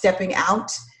by stepping out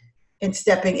and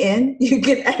stepping in. You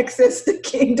can access the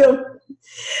kingdom.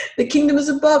 The kingdom is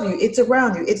above you. It's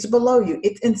around you. It's below you.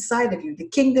 It's inside of you. The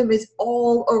kingdom is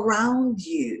all around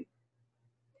you.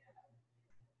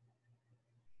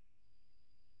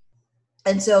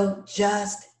 And so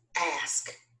just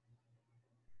ask.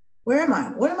 Where am I?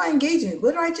 What am I engaging with?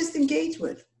 What do I just engage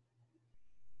with?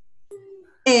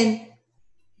 And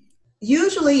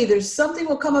usually either something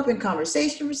will come up in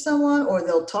conversation with someone, or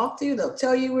they'll talk to you, they'll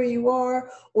tell you where you are,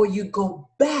 or you go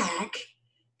back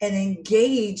and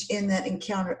engage in that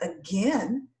encounter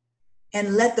again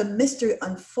and let the mystery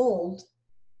unfold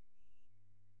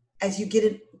as you get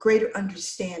a greater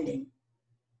understanding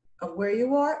of where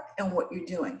you are and what you're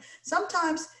doing.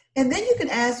 Sometimes, and then you can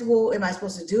ask, well, am I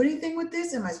supposed to do anything with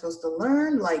this? Am I supposed to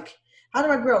learn? Like, how do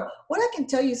I grow? What I can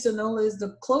tell you, Sonola, is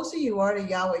the closer you are to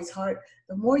Yahweh's heart,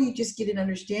 the more you just get an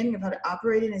understanding of how to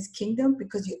operate in his kingdom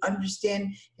because you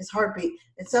understand his heartbeat.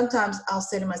 And sometimes I'll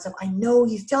say to myself, I know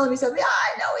he's telling me something. Yeah,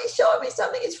 I know he's showing me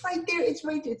something. It's right there. It's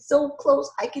right there. It's so close.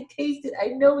 I can taste it. I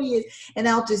know he is. And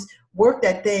I'll just work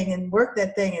that thing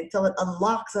until it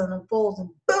unlocks and unfolds and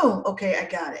boom. Okay, I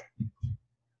got it.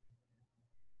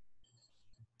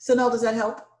 So now, does that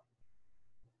help?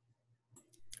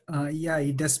 Yeah,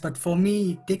 it does. But for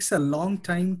me, it takes a long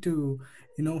time to,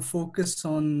 focus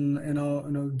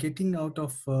on, getting out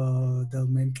of the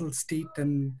mental state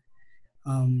and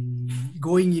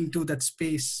going into that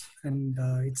space. And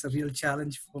it's a real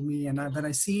challenge for me. And when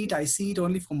I see it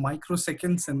only for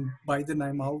microseconds, and by then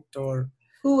I'm out. Or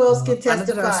Who else can another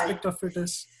testify? aspect of it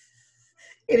is.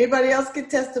 Anybody else can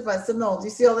testify? So no, do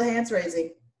you see all the hands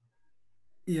raising?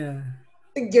 Yeah.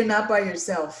 You're not by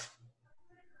yourself.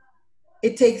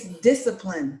 It takes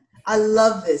discipline. I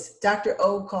love this. Dr.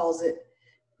 O calls it.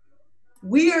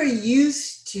 We are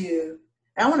used to,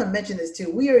 I want to mention this too,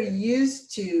 we are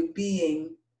used to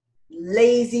being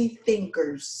lazy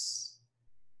thinkers.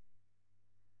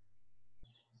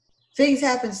 Things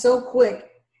happen so quick.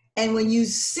 And when you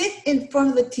sit in front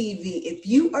of the TV, if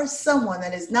you are someone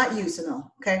that is not you, Sonal,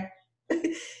 okay?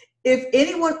 If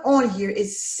anyone on here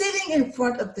is sitting in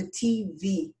front of the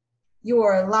TV, you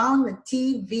are allowing the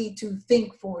TV to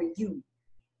think for you.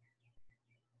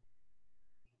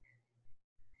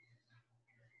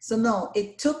 So no,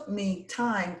 it took me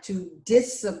time to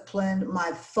discipline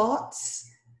my thoughts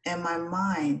and my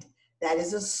mind. That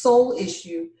is a soul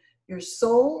issue. Your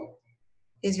soul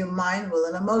is your mind, will,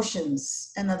 and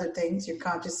emotions, and other things, your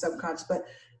conscious, subconscious, but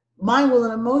mind, will,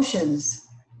 and emotions.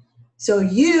 So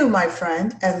you, my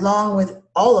friend, along with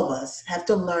all of us, have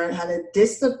to learn how to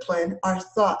discipline our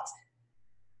thoughts.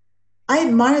 I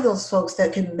admire those folks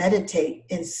that can meditate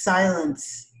in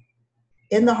silence,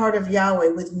 in the heart of Yahweh,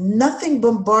 with nothing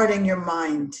bombarding your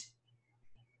mind,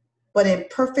 but in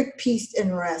perfect peace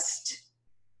and rest.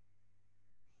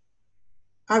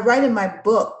 I write in my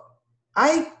book,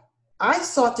 I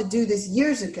sought to do this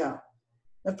years ago.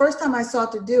 The first time I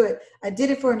sought to do it, I did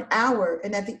it for an hour,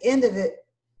 and at the end of it,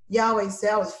 Yahweh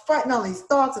said, I was fighting all these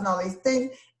thoughts and all these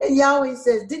things, and Yahweh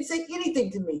says, didn't say anything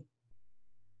to me,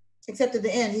 except at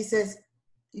the end, he says,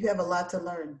 you have a lot to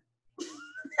learn.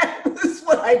 This is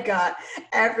what I got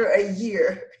after a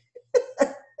year.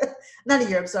 Not a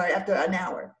year, I'm sorry, after an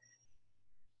hour.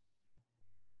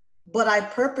 But I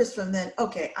purposed from then,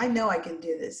 okay, I know I can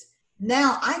do this.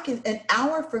 Now I can, an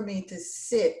hour for me to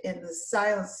sit in the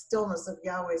silent stillness of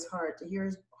Yahweh's heart, to hear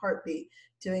his heartbeat,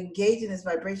 to engage in his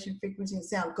vibration, frequency, and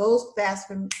sound goes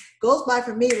by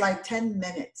for me like 10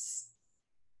 minutes.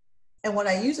 And what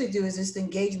I usually do is just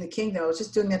engage in the kingdom. I was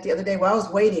just doing that the other day while I was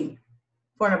waiting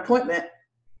for an appointment.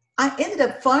 I ended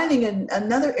up finding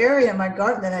another area in my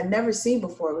garden that I'd never seen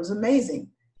before. It was amazing.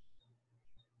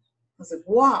 I was like,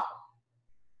 wow.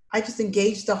 I just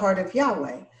engaged the heart of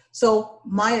Yahweh. So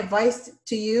my advice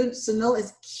to you, Sunil,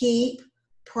 is keep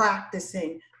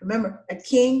practicing. Remember, a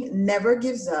king never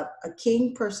gives up. A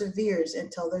king perseveres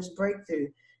until there's breakthrough.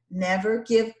 Never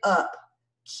give up.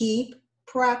 Keep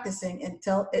practicing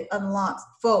until it unlocks.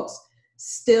 Folks,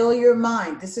 still your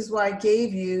mind. This is why I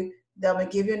gave you, I'm going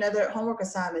to give you another homework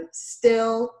assignment.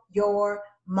 Still your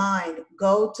mind.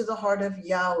 Go to the heart of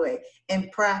Yahweh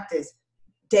and practice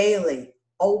daily,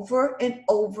 over and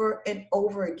over and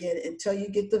over again, until you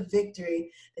get the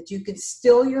victory that you can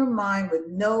still your mind with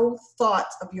no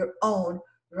thoughts of your own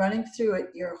running through it.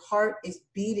 Your heart is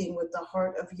beating with the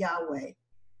heart of Yahweh.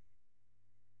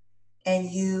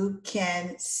 And you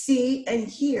can see and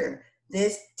hear.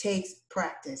 This takes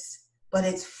practice, but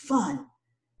it's fun.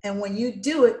 And when you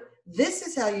do it, this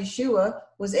is how Yeshua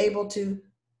was able to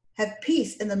have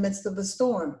peace in the midst of the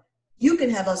storm. You can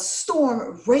have a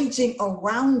storm raging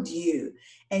around you,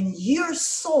 and your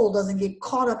soul doesn't get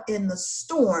caught up in the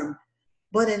storm,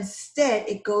 but instead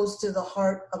it goes to the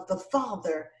heart of the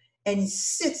Father, and he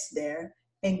sits there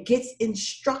and gets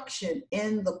instruction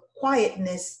in the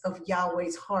quietness of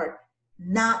Yahweh's heart,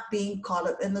 not being caught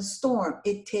up in the storm.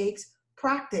 It takes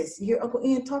practice. You hear Uncle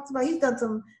Ian talks about, he's done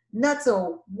some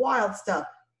nutso wild stuff,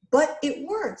 but it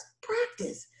works.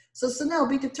 Practice. So now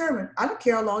be determined. I don't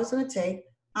care how long it's going to take.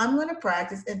 I'm going to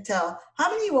practice until, how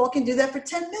many of you all can do that for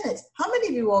 10 minutes? How many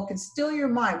of you all can still your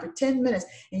mind for 10 minutes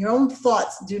and your own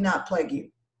thoughts do not plague you?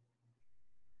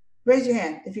 Raise your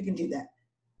hand if you can do that.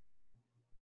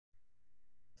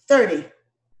 30.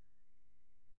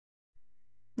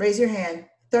 Raise your hand.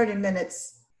 30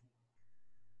 minutes.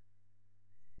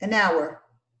 An hour.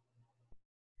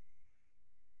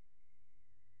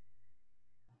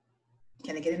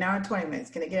 Can I get an hour and 20 minutes?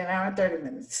 Can I get an hour and 30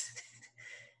 minutes?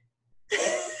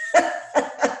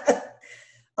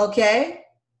 Okay?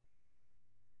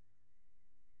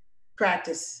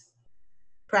 Practice.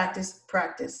 Practice,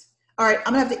 practice. All right,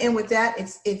 I'm gonna have to end with that.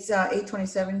 It's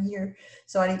 8:27 here,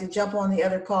 so I need to jump on the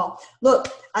other call. Look,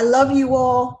 I love you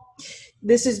all.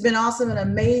 This has been awesome and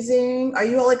amazing. Are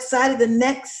you all excited? The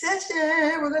next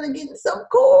session, we're gonna get in some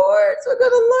chords. We're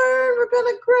gonna learn. We're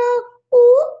gonna grow.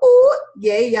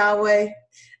 Yay, Yahweh.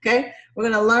 Okay, we're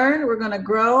going to learn, we're going to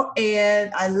grow,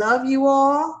 and I love you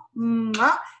all.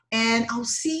 Mwah. And I'll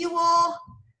see you all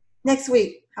next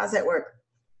week. How's that work?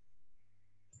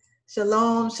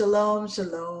 Shalom, shalom,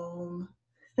 shalom.